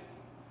thing.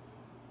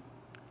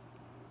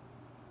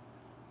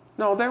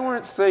 No, they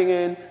weren't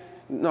singing,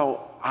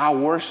 our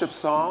worship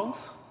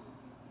songs,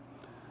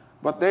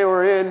 but they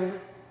were in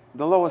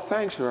the lower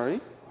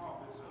sanctuary.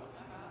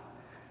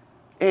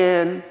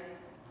 And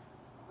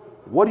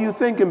what are you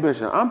thinking,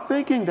 Bishop? I'm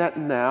thinking that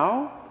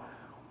now,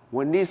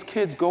 when these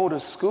kids go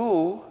to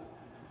school,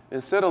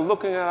 instead of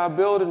looking at our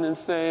building and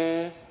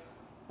saying,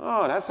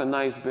 oh, that's a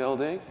nice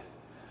building,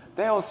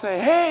 they'll say,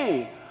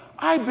 hey,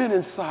 I've been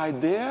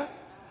inside there.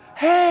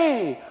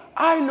 Hey,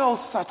 I know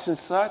such and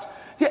such.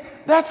 Yeah,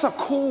 that's a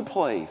cool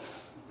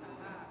place.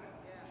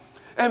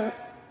 And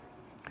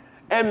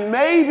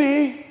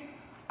maybe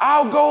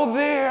I'll go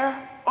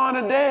there on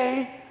a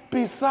day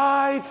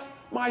besides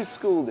my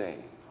school day.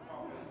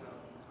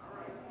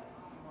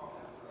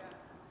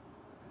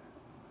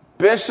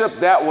 Bishop,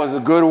 that was a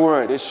good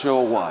word. It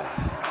sure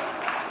was.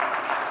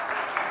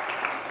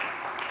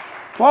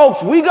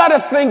 Folks, we got to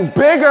think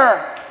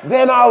bigger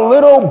than our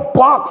little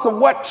box of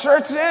what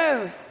church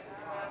is.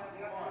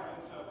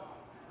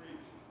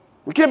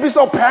 We can't be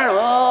so paranoid.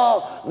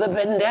 Oh, the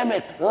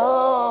pandemic.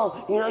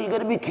 Oh, you got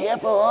to be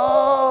careful.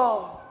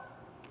 Oh.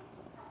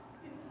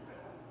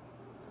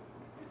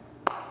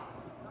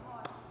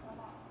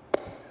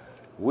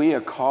 We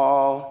are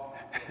called.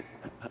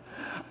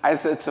 I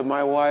said to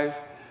my wife,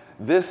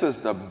 this is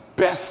the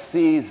best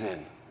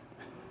season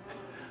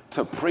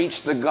to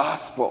preach the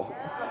gospel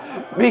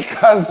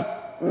because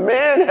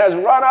man has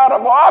run out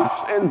of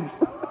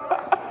options.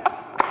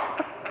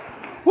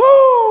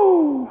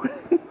 Woo!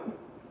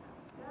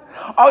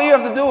 All you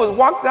have to do is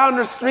walk down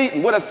the street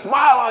with a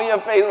smile on your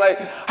face, like,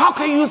 how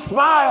can you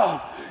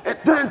smile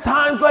during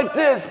times like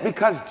this?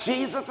 Because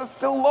Jesus is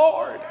still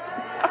Lord.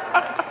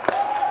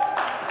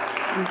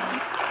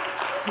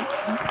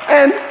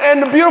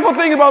 And the beautiful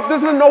thing about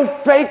this is no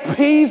fake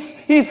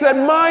peace. He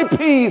said, my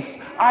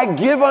peace I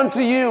give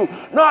unto you,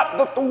 not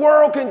that the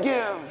world can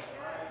give.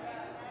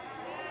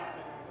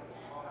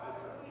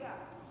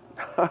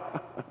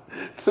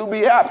 To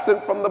be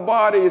absent from the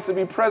body is to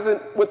be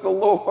present with the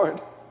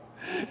Lord.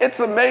 It's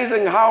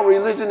amazing how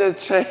religion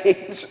has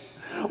changed.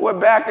 We're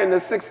back in the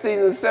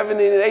 1600s and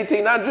 1700s and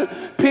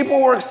 1800s.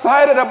 People were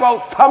excited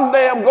about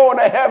someday I'm going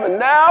to heaven.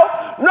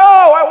 Now, no,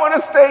 I want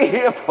to stay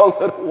here for a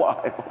little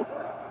while.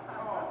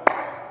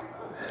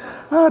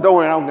 Don't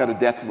worry, I don't got a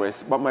death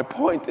wish. But my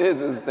point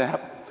is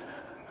that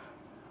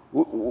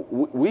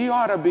we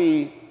ought to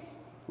be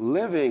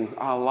living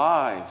our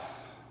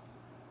lives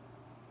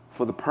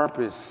for the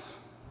purpose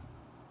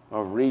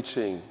of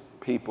reaching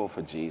people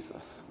for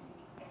Jesus.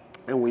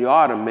 And we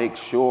ought to make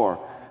sure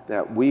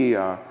that we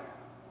are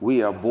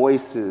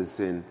voices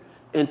and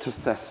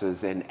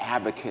intercessors and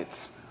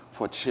advocates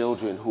for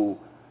children who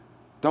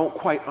don't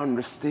quite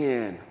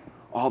understand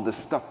all the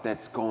stuff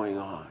that's going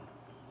on.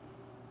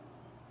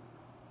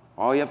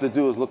 All you have to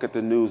do is look at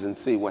the news and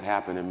see what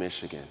happened in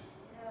Michigan.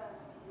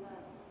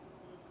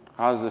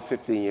 How does a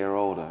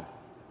 15-year-old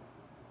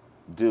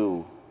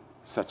do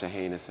such a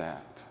heinous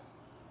act?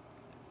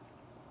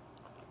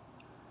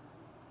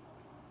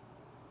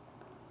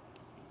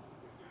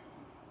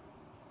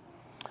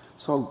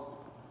 So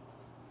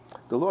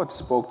the Lord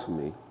spoke to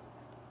me,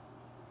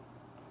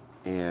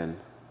 and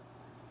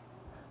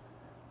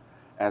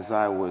as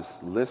I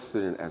was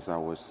listening, as I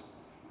was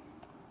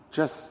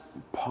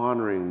just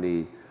pondering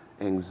the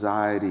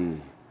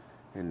anxiety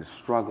and the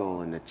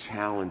struggle and the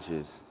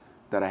challenges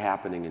that are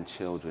happening in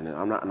children,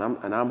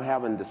 and I'm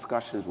having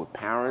discussions with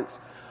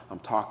parents, I'm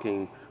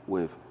talking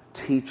with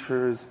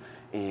teachers,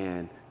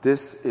 and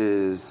this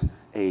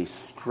is a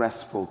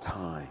stressful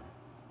time.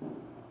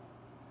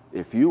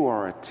 If you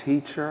are a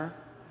teacher,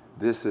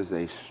 this is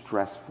a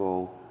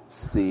stressful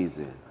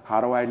season.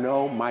 How do I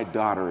know? My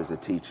daughter is a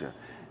teacher.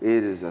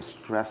 It is a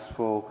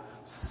stressful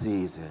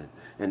season.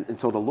 And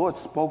so the Lord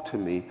spoke to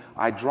me.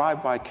 I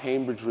drive by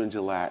Cambridge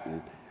Ranger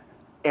Latin.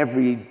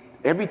 Every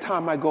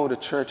time I go to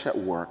church at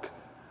work,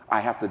 I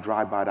have to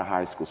drive by the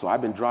high school. So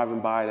I've been driving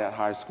by that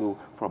high school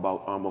for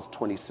about almost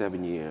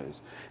 27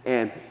 years.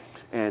 And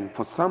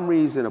for some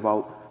reason,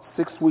 about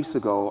 6 weeks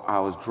ago, I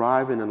was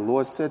driving, and the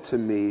Lord said to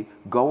me,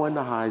 go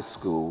into high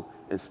school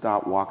and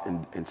start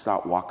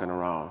walking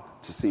around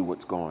to see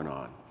what's going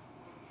on.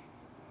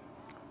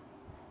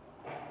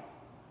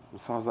 And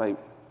so I was like,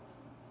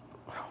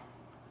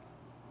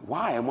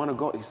 why? I want to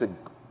go. He said,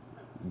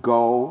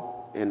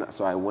 go. And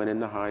so I went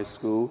into high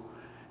school,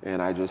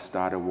 and I just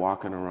started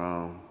walking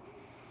around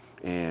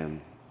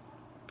and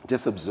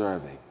just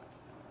observing,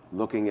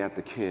 looking at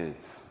the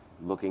kids,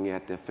 looking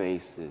at their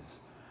faces.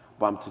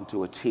 Bumped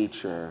into a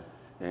teacher,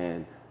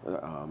 and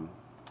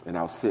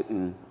I was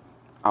sitting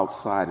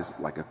outside.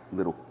 It's like a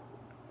little,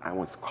 I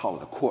want to call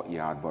it a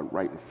courtyard, but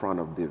right in front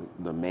of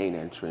the main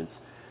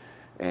entrance.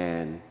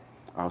 And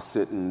I was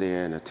sitting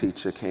there, and a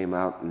teacher came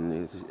out,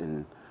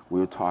 and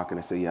we were talking.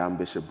 I said, yeah, I'm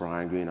Bishop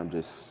Brian Green. I'm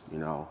just,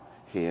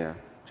 here,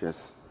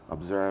 just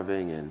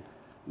observing and,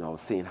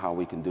 seeing how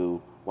we can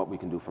do, what we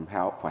can do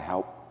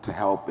to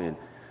help. And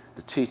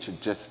the teacher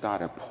just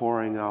started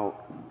pouring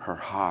out her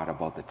heart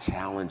about the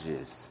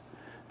challenges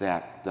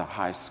that the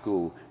high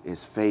school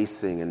is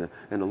facing. And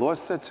the Lord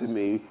said to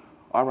me,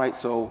 all right,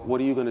 so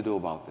what are you going to do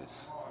about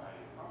this?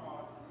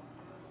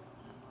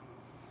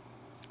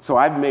 So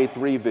I've made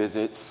 3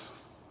 visits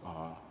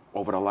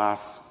over the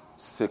last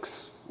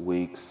 6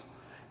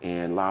 weeks.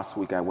 And last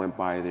week I went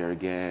by there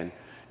again,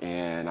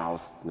 and I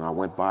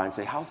went by and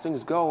said, how's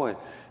things going?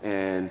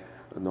 And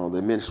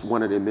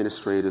one of the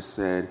administrators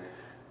said,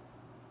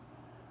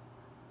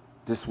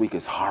 this week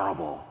is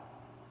horrible.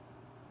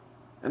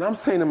 And I'm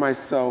saying to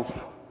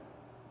myself,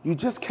 you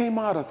just came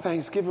out of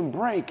Thanksgiving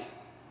break.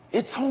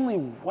 It's only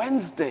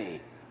Wednesday.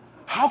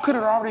 How could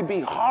it already be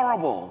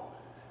horrible?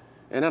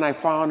 And then I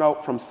found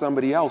out from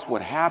somebody else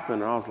what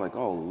happened, and I was like,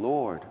 oh,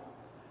 Lord.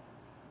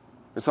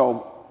 And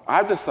so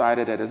I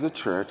decided that as a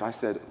church, I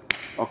said,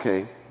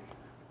 okay,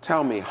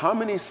 tell me, how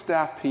many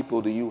staff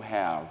people do you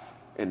have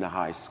in the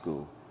high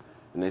school?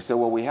 And they said,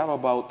 well, we have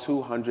about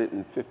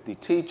 250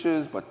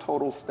 teachers, but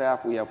total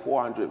staff, we have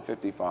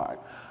 455.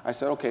 I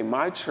said, okay,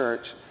 my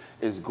church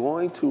is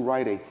going to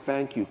write a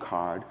thank you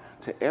card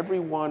to every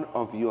one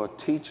of your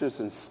teachers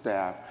and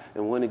staff,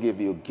 and we're going to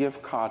give you a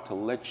gift card to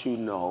let you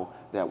know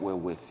that we're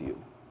with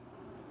you.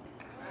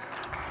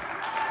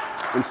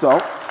 And so,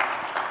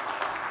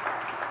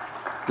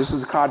 this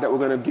is the card that we're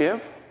going to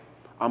give.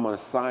 I'm going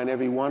to sign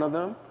every one of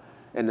them.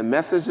 And the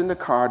message in the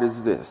card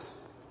is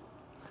this.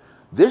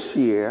 This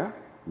year,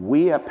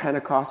 we at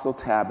Pentecostal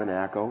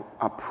Tabernacle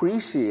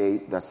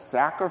appreciate the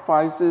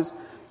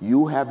sacrifices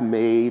you have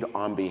made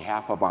on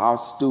behalf of our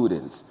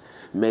students.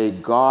 May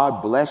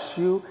God bless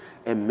you,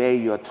 and may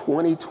your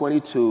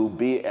 2022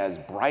 be as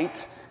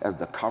bright as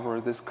the cover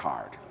of this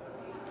card.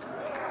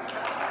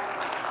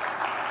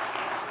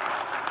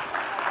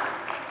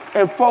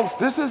 And folks,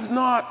 this is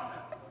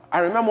not, I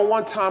remember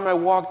one time I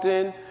walked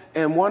in,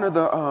 and one of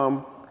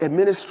the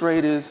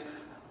administrators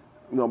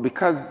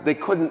because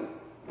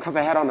because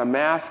I had on a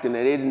mask and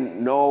they didn't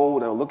know,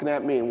 they were looking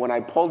at me. And when I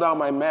pulled down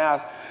my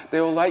mask,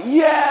 they were like,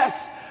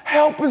 yes,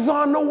 help is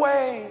on the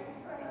way.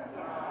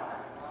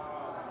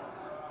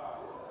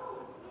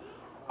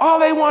 All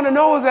they want to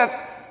know is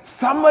that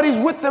somebody's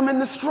with them in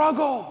the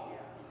struggle.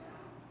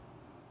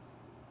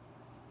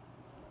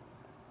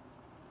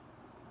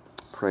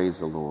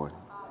 Praise the Lord.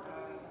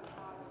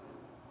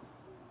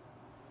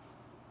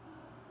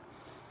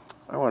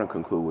 I want to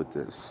conclude with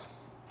this.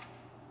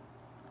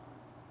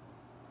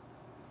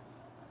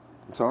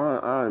 So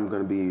I'm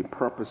going to be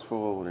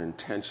purposeful and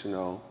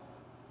intentional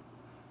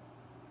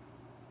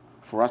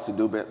for us to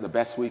do the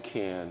best we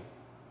can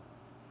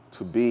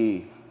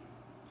to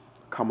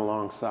come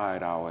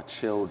alongside our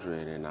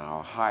children and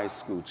our high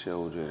school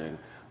children and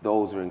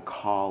those who are in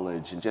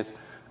college, and just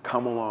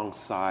come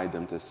alongside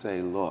them to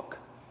say, look,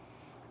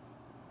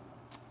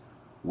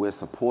 we're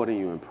supporting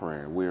you in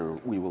prayer.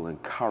 We will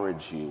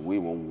encourage you. We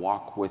will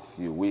walk with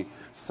you.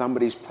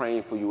 Somebody's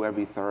praying for you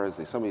every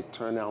Thursday. Somebody's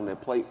turning down their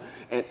plate.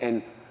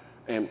 And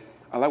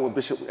I like what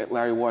Bishop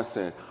Larry Ward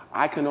said.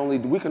 We can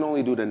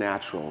only do the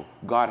natural.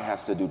 God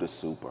has to do the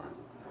super.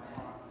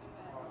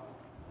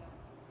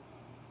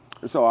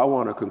 And so I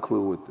want to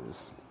conclude with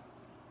this.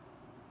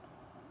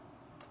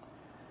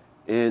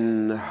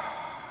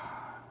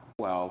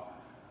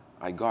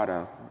 I got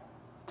a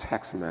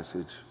text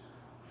message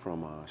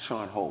from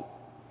Sean Hope,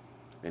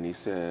 and he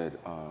said,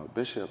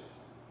 Bishop,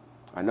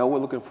 I know we're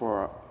looking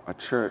for a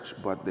church,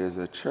 but there's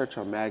a church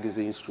on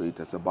Magazine Street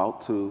that's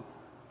about to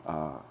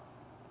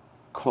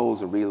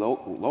close and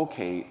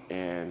relocate,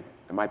 and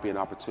it might be an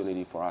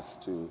opportunity for us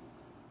to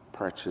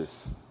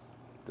purchase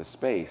the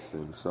space.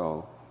 And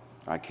so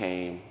I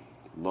came,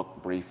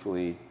 looked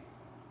briefly,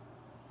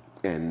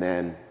 and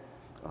then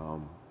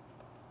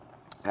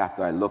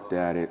after I looked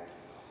at it,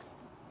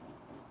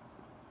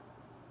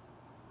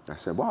 I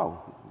said,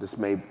 wow, this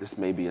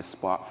may be a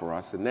spot for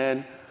us. And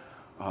then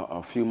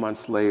a few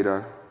months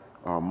later,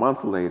 or a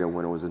month later,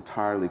 when it was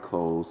entirely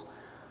closed,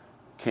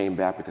 came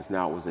back because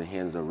now it was in the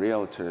hands of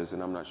realtors,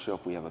 and I'm not sure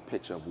if we have a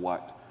picture of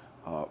what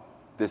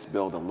this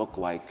building looked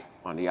like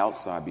on the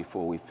outside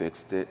before we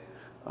fixed it,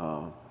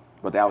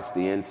 but that was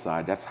the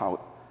inside. That's how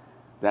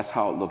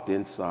it looked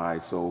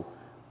inside. So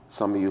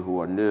some of you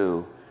who are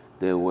new,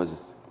 there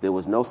was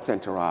no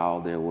center aisle.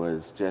 There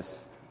was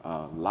just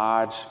a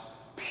large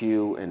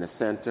pew in the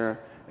center,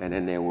 and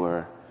then there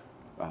were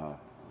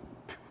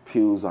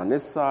pews on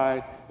this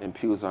side and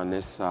pews on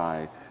this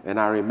side. And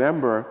I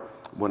remember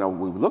when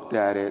we looked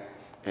at it,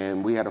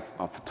 and we had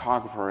a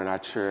photographer in our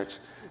church,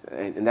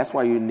 and that's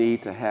why you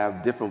need to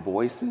have different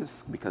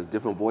voices, because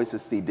different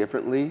voices see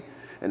differently.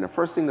 And the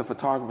first thing the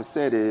photographer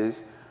said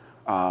is,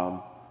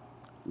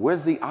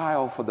 where's the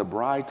aisle for the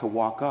bride to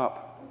walk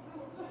up?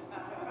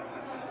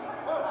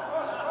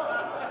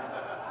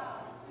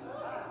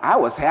 I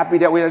was happy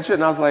that we had a church,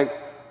 and I was like,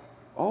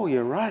 oh,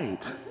 you're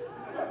right.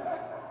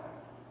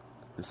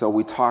 And so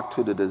we talked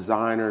to the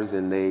designers,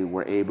 and they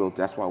were able,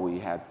 that's why we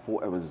had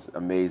four. It was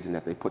amazing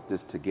that they put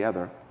this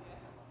together.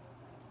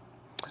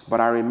 But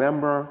I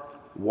remember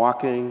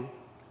walking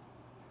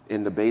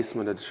in the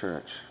basement of the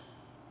church.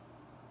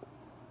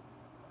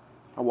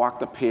 I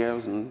walked up here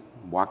and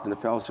walked in the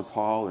fellowship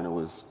hall, and it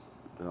was,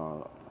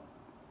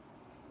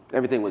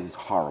 everything was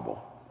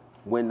horrible.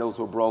 Windows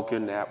were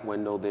broken. That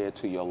window there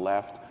to your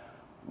left,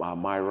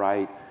 my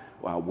right,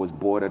 was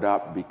boarded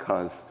up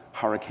because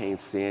Hurricane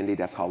Sandy,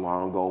 that's how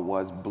long ago it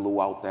was,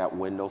 blew out that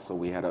window.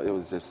 So it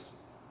was just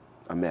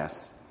a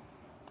mess.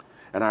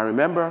 And I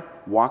remember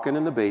walking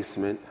in the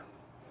basement,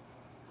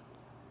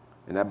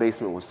 and that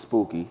basement was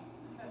spooky.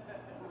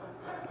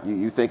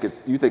 You think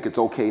it's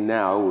okay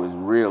now. It was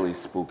really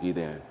spooky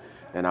then.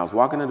 And I was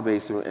walking in the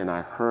basement, and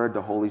I heard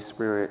the Holy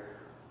Spirit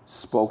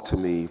spoke to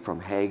me from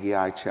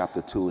Haggai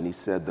chapter 2, and he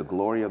said, the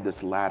glory of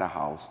this latter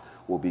house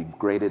will be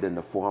greater than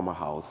the former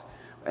house.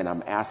 And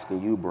I'm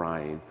asking you,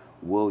 Brian,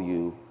 will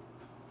you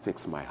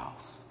fix my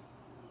house?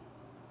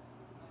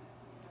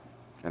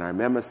 And I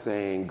remember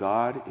saying,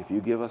 God, if you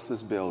give us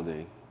this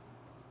building,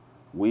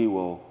 we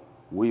will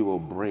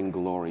bring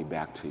glory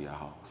back to your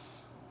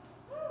house.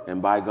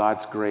 And by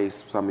God's grace,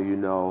 some of you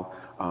know,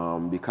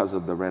 because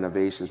of the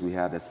renovations we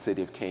had at the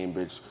city of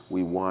Cambridge,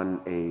 we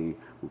won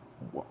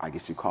I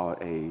guess you call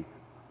it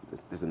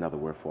there's another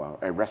word for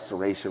it, a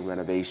restoration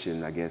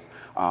renovation, I guess,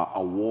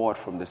 award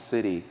from the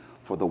city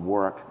for the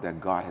work that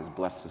God has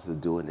blessed us to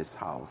do in this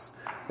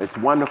house. It's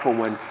wonderful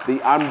when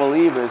the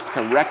unbelievers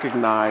can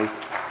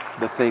recognize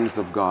the things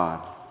of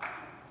God.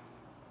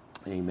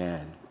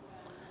 Amen.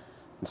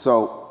 And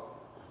so,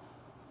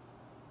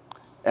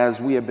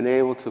 as we have been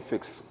able to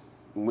fix,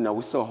 we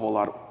still have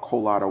a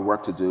whole lot of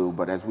work to do,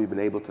 but as we've been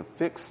able to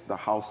fix the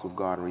house of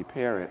God and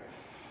repair it,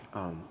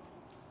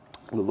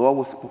 the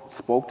Lord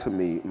spoke to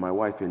me, my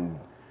wife, in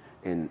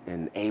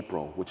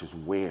April, which is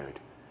weird.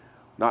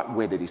 Not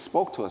weird that he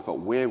spoke to us, but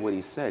weird what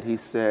he said. He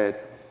said,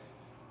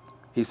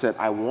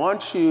 I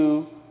want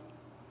you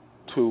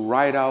to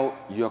write out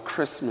your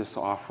Christmas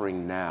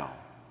offering now.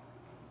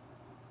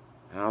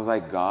 And I was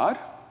like, God,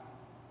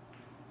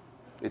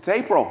 it's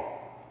April.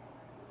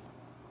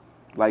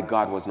 like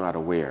God was not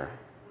aware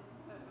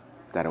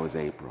that it was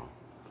April.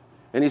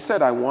 And he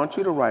said, I want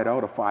you to write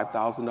out a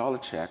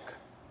 $5,000 check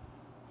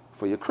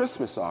for your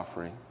Christmas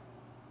offering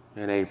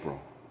in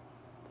April.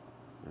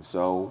 And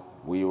so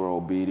we were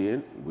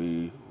obedient.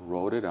 We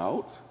wrote it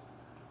out.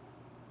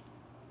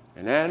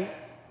 And then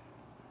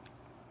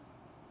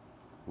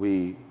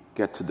we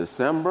get to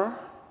December,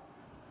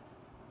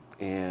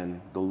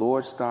 and the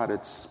Lord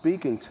started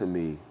speaking to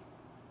me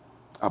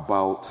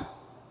about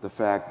the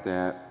fact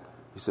that,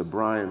 he said,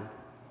 Brian,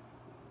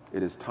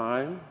 it is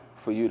time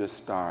for you to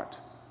start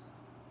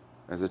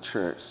as a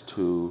church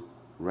to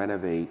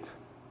renovate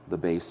the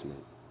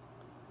basement.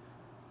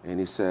 And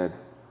he said,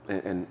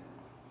 and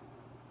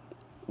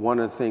one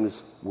of the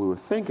things we were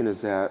thinking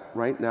is that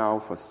right now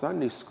for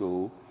Sunday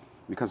school,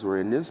 because we're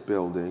in this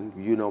building,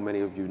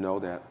 many of you know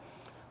that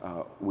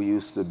we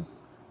used to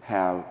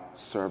have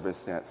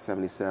service at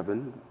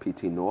 77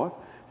 PT North,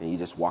 and you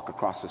just walk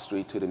across the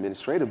street to the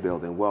administrative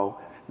building. Well,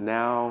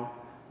 now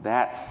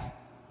that's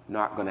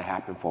not going to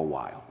happen for a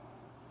while.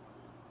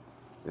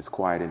 It's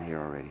quiet in here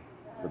already,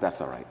 but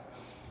that's all right.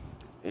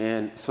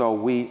 And so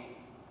the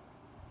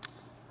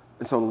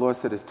Lord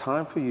said, it's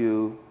time for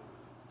you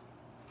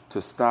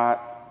to start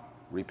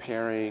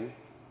repairing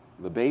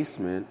the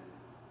basement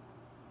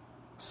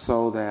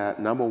so that,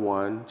 number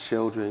one,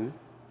 children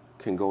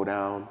can go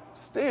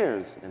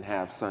downstairs and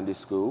have Sunday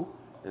school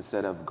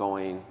instead of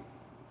going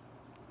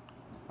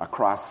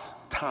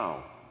across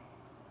town.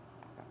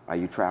 Are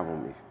you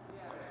traveling me?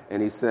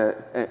 And he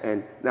said,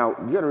 and now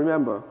you got to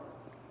remember,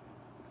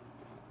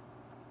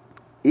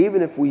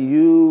 even if we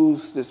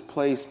use this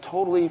place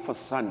totally for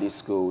Sunday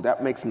school,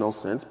 that makes no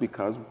sense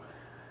because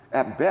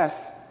at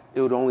best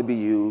it would only be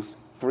used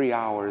 3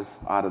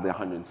 hours out of the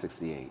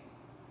 168.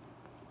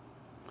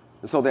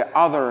 And so there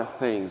are other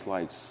things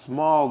like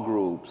small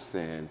groups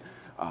and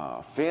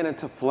fan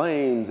into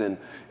flames, and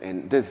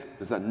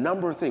there's a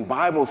number of things,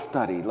 Bible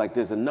study, like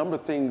there's a number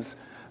of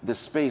things the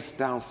space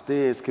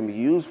downstairs can be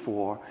used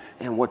for.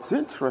 And what's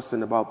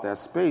interesting about that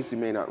space, you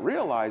may not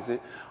realize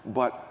it,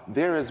 but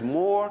there is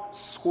more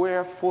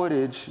square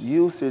footage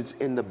usage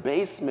in the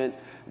basement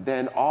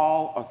than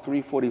all of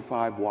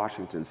 345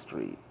 Washington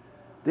Street.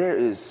 There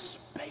is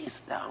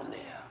space down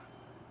there.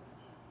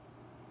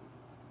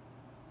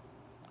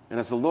 And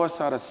as the Lord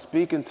started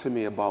speaking to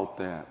me about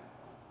that,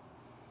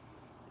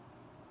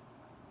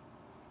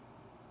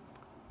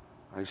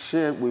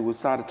 we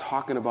started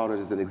talking about it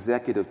as an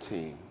executive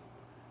team.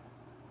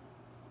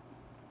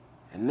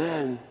 And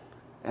then,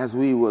 as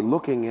we were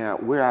looking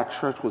at where our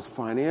church was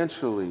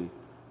financially,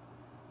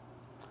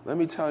 let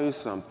me tell you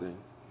something.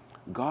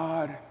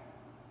 God's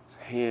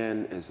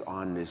hand is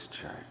on this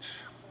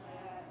church.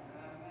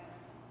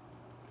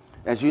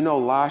 As you know,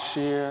 last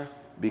year,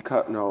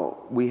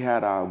 we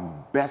had our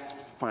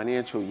best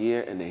financial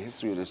year in the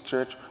history of this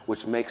church,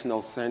 which makes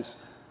no sense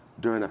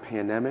during a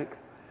pandemic.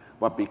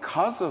 But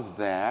because of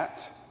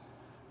that,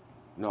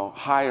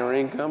 higher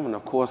income and,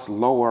 of course,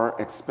 lower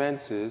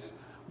expenses,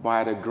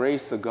 by the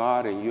grace of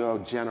God and your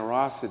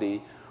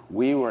generosity,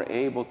 we were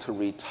able to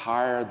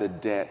retire the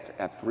debt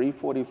at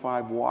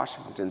 345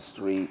 Washington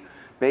Street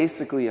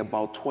basically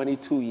about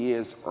 22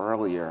 years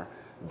earlier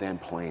than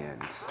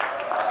planned.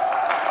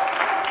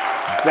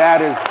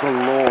 That is the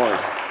Lord.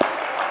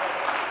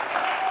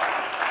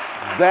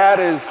 That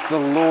is the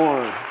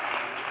Lord.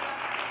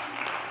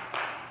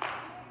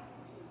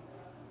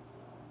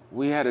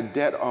 We had a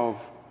debt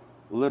of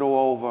a little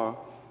over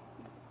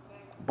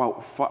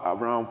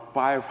around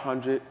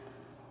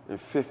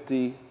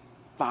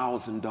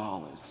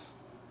 $550,000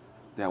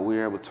 that we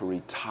were able to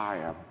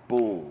retire.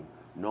 Boom,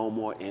 no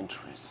more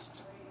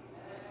interest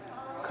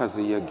because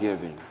of your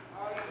giving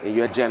and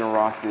your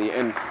generosity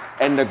and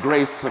the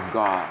grace of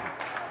God.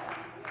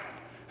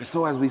 And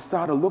so as we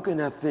started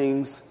looking at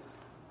things,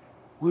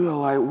 we were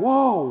like,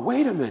 whoa,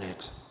 wait a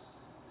minute.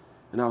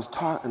 And I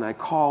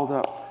called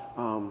up,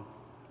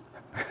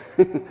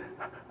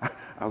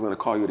 I was going to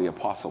call you the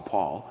Apostle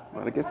Paul,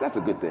 but I guess that's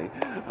a good thing.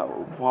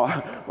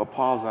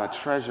 Paul's our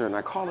treasurer, and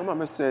I called him up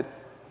and said,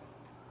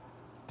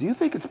 do you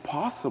think it's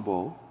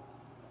possible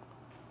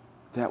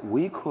that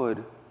we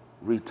could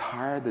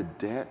retire the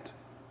debt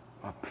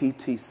of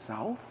PT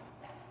South?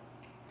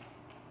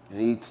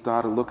 And he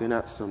started looking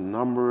at some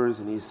numbers,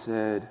 and he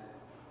said,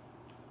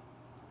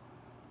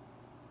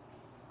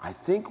 I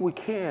think we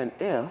can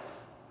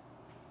if,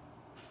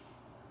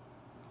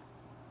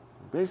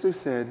 basically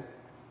said,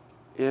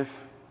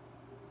 if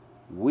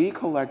we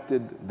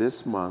collected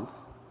this month,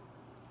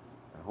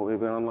 I hope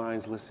everybody online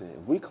is listening,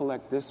 if we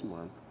collect this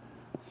month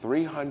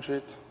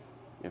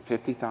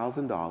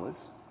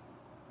 $350,000,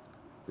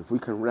 if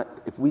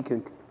we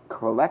can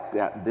collect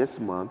that this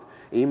month,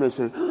 and you may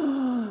say,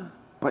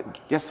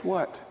 but guess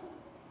what?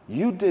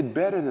 You did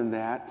better than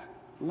that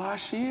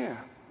last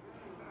year.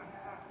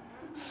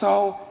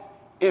 So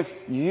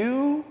if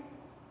you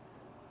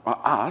or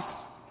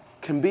us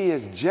can be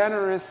as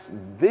generous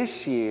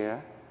this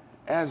year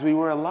as we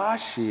were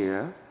last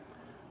year,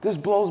 this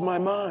blows my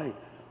mind.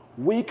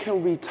 We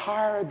can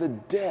retire the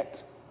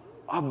debt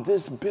of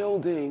this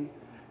building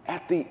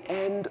at the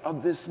end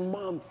of this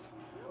month,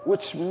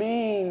 which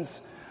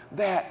means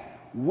that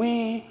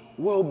we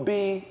will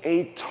be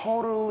a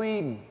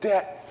totally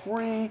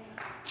debt-free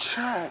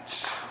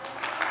church.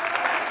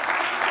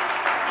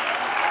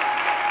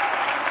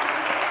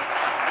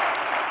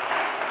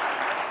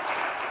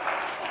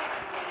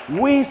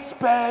 We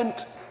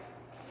spent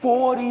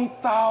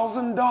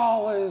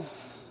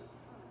 $40,000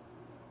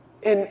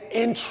 in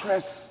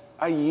interest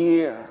a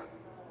year.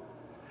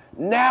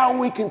 Now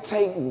we can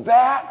take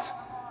that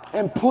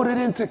and put it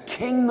into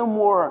kingdom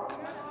work.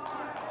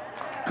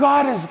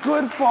 God is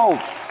good,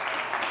 folks.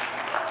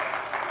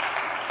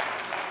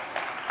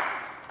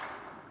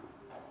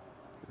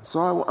 So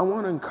I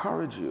want to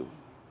encourage you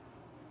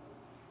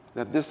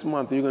that this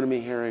month you're going to be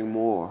hearing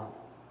more.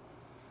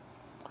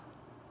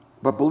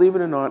 But believe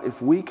it or not,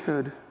 if we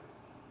could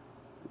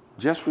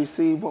just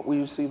receive what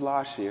we received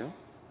last year,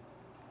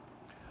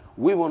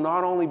 we will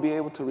not only be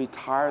able to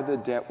retire the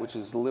debt, which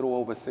is a little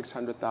over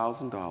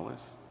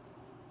 $600,000.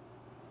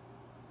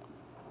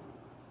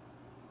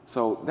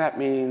 So that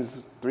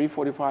means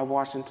 345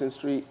 Washington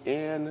Street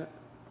and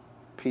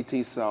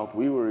PT South,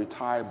 we will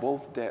retire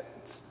both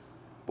debts,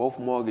 both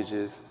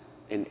mortgages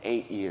in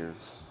 8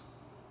 years.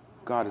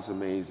 God is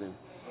amazing.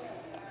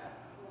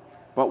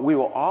 But we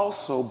will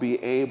also be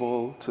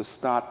able to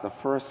start the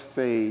first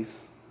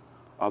phase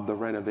of the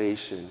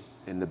renovation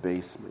in the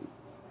basement.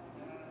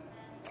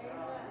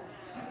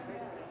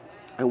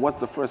 And what's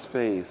the first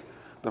phase?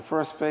 The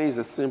first phase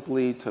is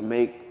simply to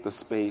make the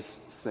space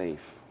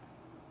safe.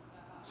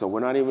 So we're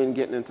not even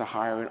getting into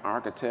hiring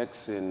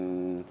architects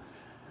and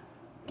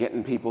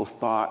getting people's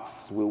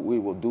thoughts. We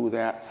will do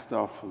that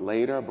stuff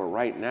later, but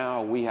right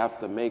now we have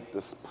to make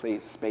the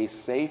space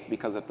safe,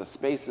 because if the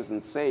space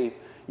isn't safe,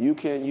 you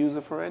can't use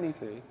it for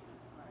anything.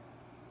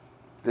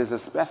 There's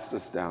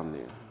asbestos down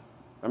there.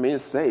 I mean,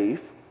 it's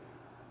safe,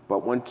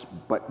 but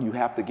you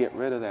have to get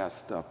rid of that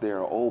stuff. There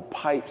are old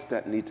pipes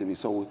that need to be,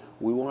 so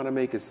we want to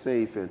make it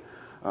safe. And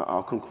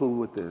I'll conclude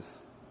with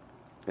this,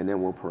 and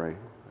then we'll pray.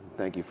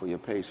 Thank you for your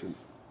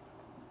patience.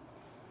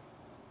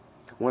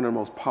 One of the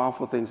most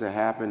powerful things that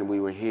happened, we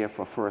were here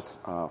for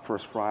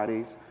First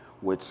Fridays,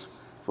 which,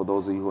 for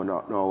those of you who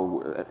don't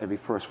know, every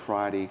First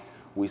Friday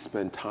we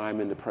spend time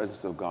in the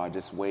presence of God,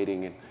 just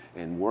waiting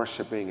and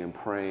worshiping and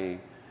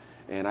praying.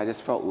 And I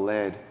just felt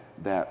led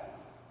that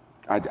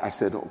I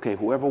said, okay,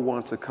 whoever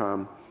wants to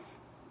come,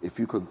 if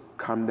you could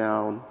come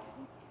down,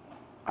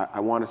 I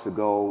want us to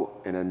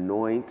go and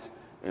anoint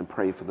and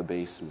pray for the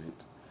basement.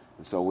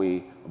 And so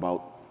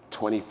about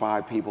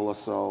 25 people or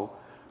so,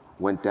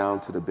 went down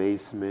to the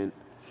basement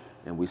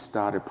and we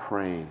started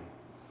praying.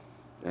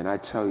 And I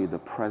tell you, the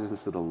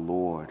presence of the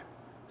Lord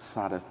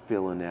started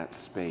filling that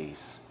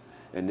space.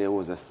 And there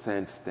was a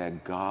sense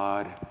that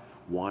God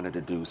wanted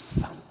to do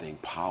something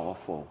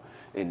powerful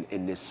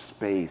in this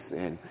space.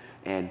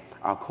 And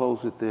I'll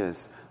close with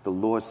this. The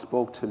Lord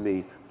spoke to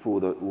me through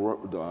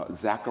the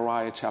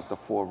Zechariah chapter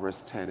 4,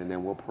 verse 10, and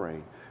then we'll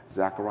pray.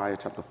 Zechariah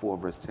chapter 4,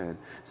 verse 10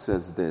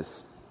 says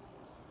this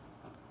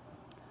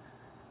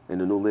in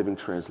the New Living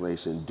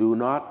Translation: do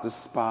not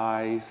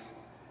despise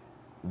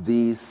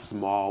these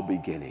small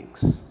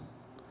beginnings,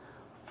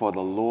 for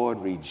the Lord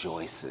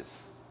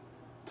rejoices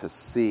to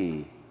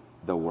see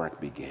the work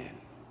begin.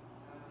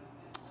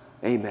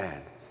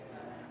 Amen.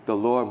 The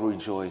Lord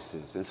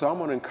rejoices. And so I'm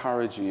going to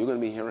encourage you. You're going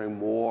to be hearing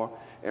more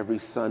every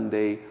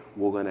Sunday.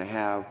 We're going to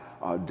have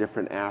a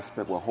different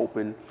aspect. We're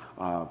hoping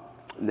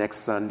next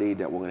Sunday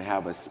that we're going to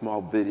have a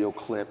small video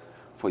clip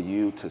for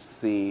you to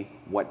see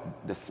what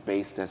the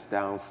space that's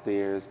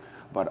downstairs.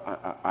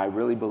 But I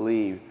really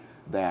believe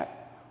that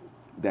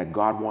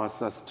God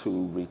wants us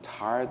to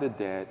retire the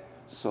debt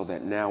so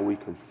that now we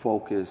can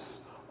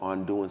focus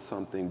on doing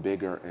something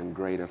bigger and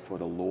greater for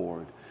the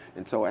Lord.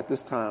 And so at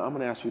this time, I'm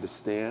going to ask you to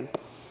stand.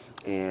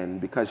 And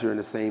because you're in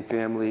the same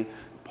family,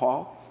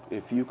 Paul,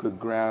 if you could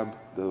grab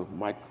the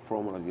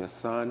microphone of your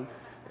son,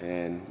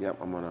 and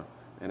I'm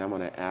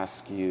gonna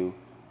ask you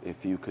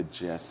if you could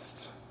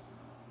just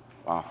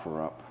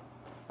offer up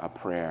a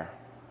prayer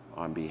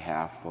on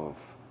behalf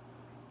of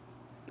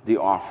the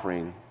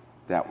offering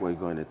that we're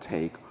going to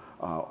take.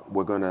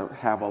 We're going to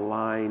have a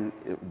line.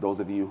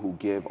 Those of you who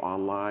give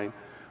online,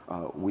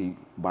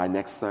 by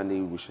next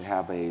Sunday we should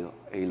have a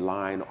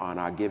line on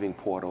our giving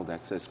portal that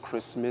says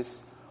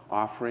Christmas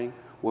offering,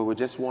 where we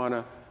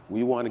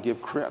want to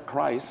give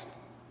Christ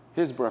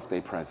his birthday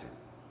present.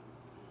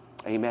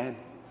 Amen.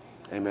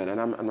 Amen.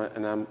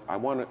 And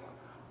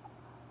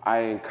I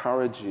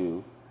encourage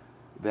you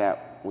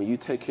that when you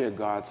take care of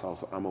God's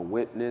house, I'm a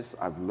witness.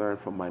 I've learned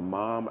from my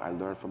mom. I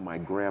learned from my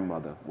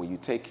grandmother. When you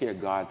take care of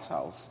God's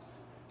house,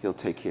 he'll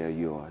take care of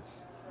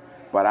yours.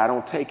 But I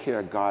don't take care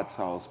of God's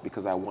house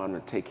because I want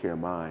to take care of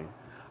mine.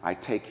 I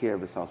take care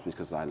of his house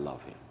because I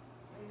love him.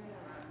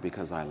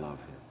 Because I love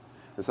him.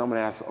 And so I'm going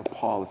to ask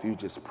Paul if you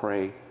just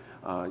pray.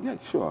 Yeah,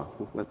 sure.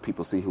 Let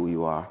people see who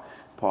you are.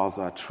 Paul's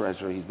our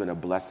treasurer. He's been a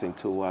blessing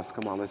to us.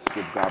 Come on, let's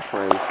give God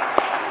praise.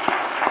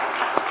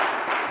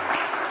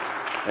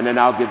 And then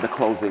I'll give the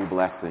closing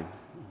blessing.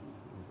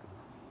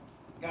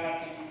 God,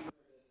 thank you for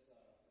this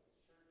church,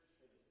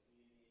 for this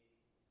community.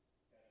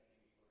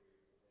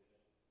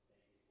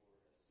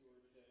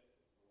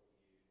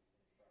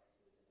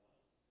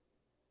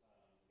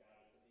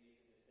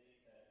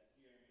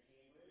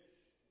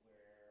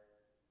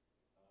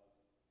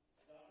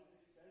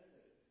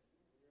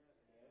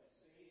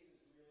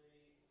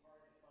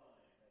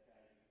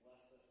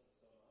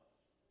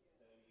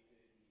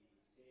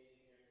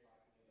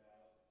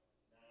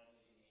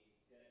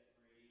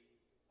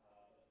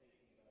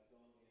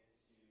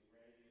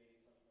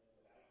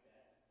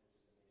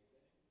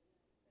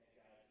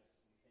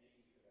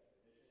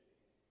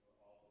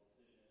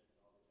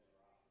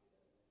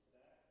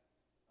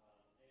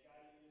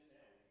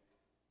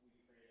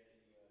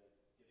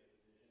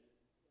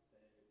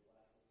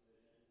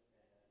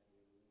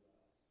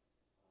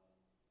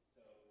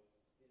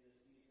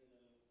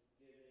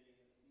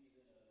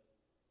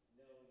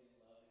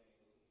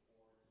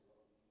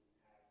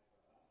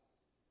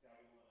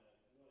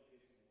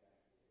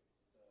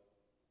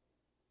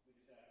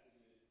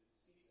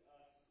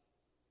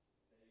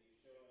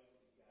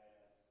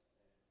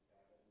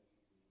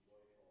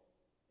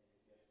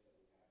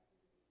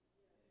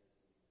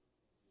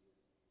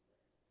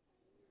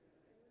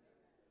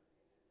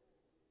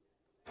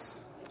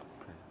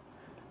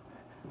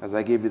 As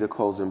I give you the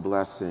closing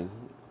blessing,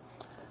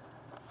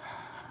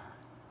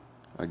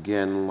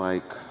 again,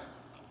 like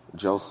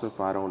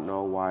Joseph, I don't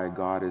know why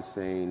God is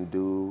saying,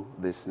 do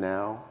this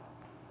now.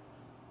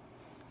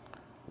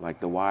 Like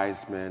the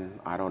wise men,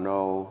 I don't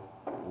know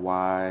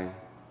why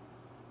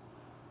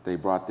they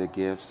brought their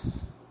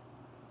gifts.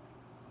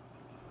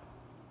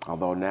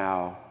 Although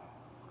now,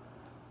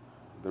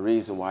 the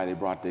reason why they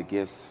brought their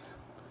gifts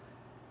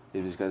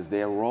is because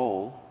their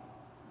role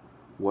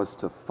was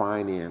to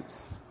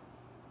finance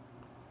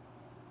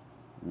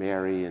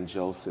Mary and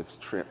Joseph's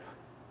trip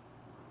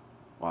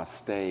or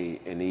stay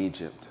in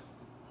Egypt.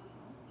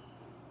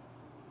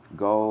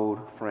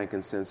 Gold,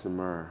 frankincense, and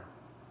myrrh.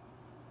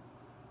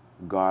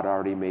 God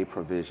already made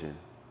provision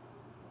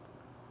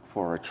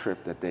for a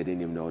trip that they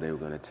didn't even know they were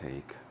going to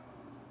take.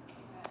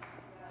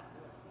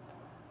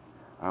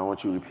 I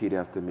want you to repeat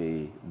after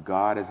me.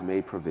 God has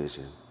made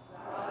provision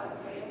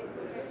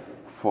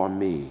for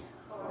me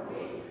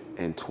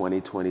in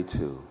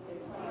 2022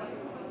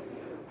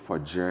 for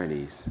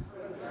journeys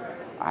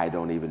I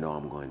don't even know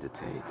I'm going to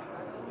take.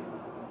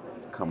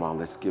 Come on,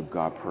 let's give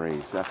God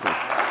praise. That's what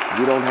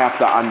you don't have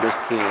to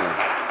understand.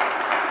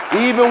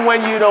 Even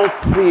when you don't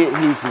see it,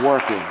 he's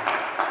working.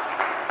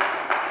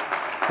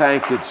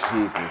 Thank you,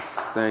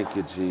 Jesus. Thank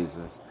you,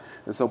 Jesus.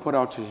 And so put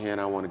out your hand.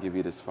 I want to give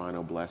you this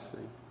final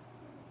blessing.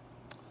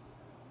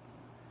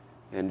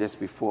 And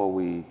just before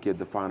we give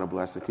the final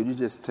blessing, could you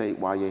just take,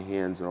 while your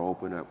hands are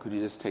open up, could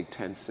you just take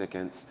 10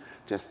 seconds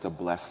just to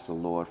bless the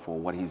Lord for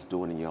what he's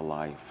doing in your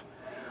life,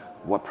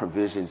 what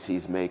provisions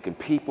he's making,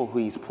 people who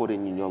he's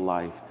putting in your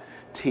life,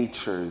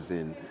 teachers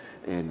and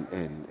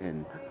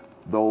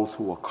those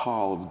who are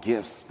called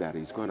gifts that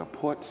he's going to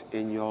put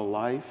in your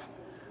life,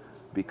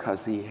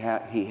 because he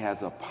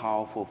has a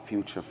powerful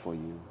future for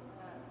you.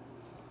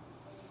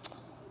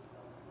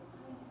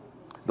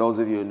 Those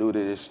of you who are new to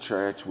this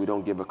church, we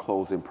don't give a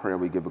closing prayer,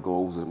 we give a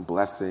closing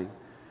blessing.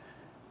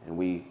 And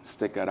we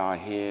stick out our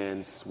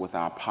hands with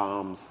our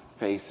palms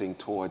facing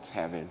towards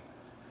heaven.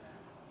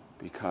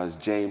 Because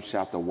James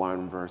chapter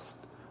 1,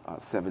 verse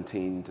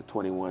 17 to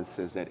 21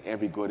 says that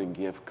every good and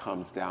gift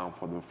comes down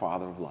from the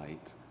Father of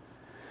light.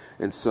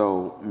 And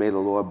so may the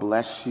Lord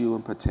bless you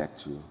and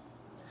protect you.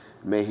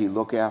 May he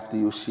look after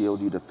you,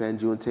 shield you,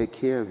 defend you, and take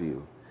care of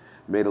you.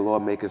 May the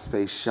Lord make his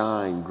face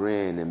shine,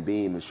 grin, and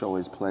beam, and show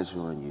his pleasure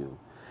on you.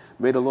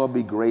 May the Lord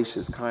be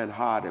gracious,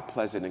 kind-hearted,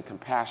 pleasant, and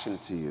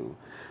compassionate to you.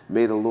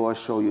 May the Lord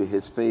show you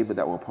his favor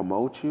that will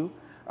promote you,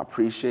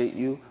 appreciate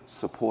you,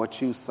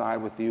 support you,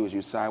 side with you as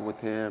you side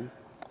with him.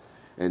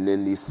 And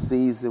in this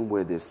season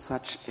where there's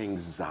such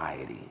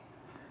anxiety,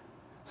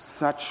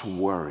 such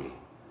worry,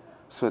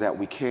 so that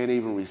we can't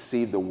even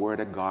receive the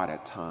word of God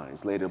at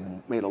times, may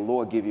the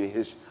Lord give you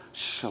his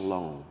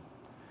shalom,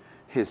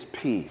 his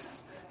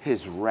peace,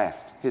 his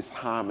rest, his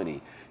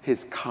harmony,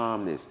 his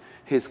calmness,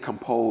 his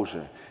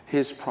composure,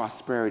 his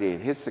prosperity,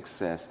 and his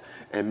success.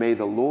 And may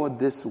the Lord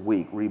this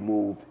week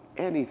remove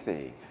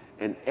anything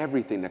and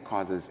everything that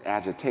causes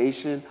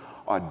agitation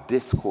or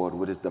discord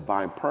with his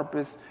divine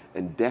purpose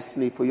and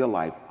destiny for your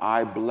life.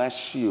 I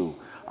bless you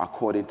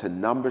according to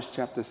Numbers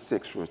chapter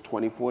 6, verse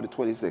 24 to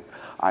 26.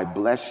 I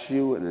bless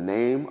you in the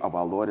name of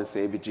our Lord and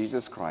Savior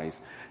Jesus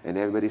Christ. And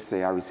everybody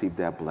say, I receive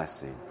that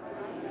blessing.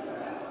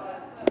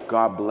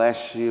 God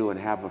bless you and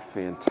have a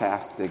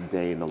fantastic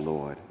day in the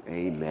Lord.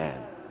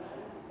 Amen.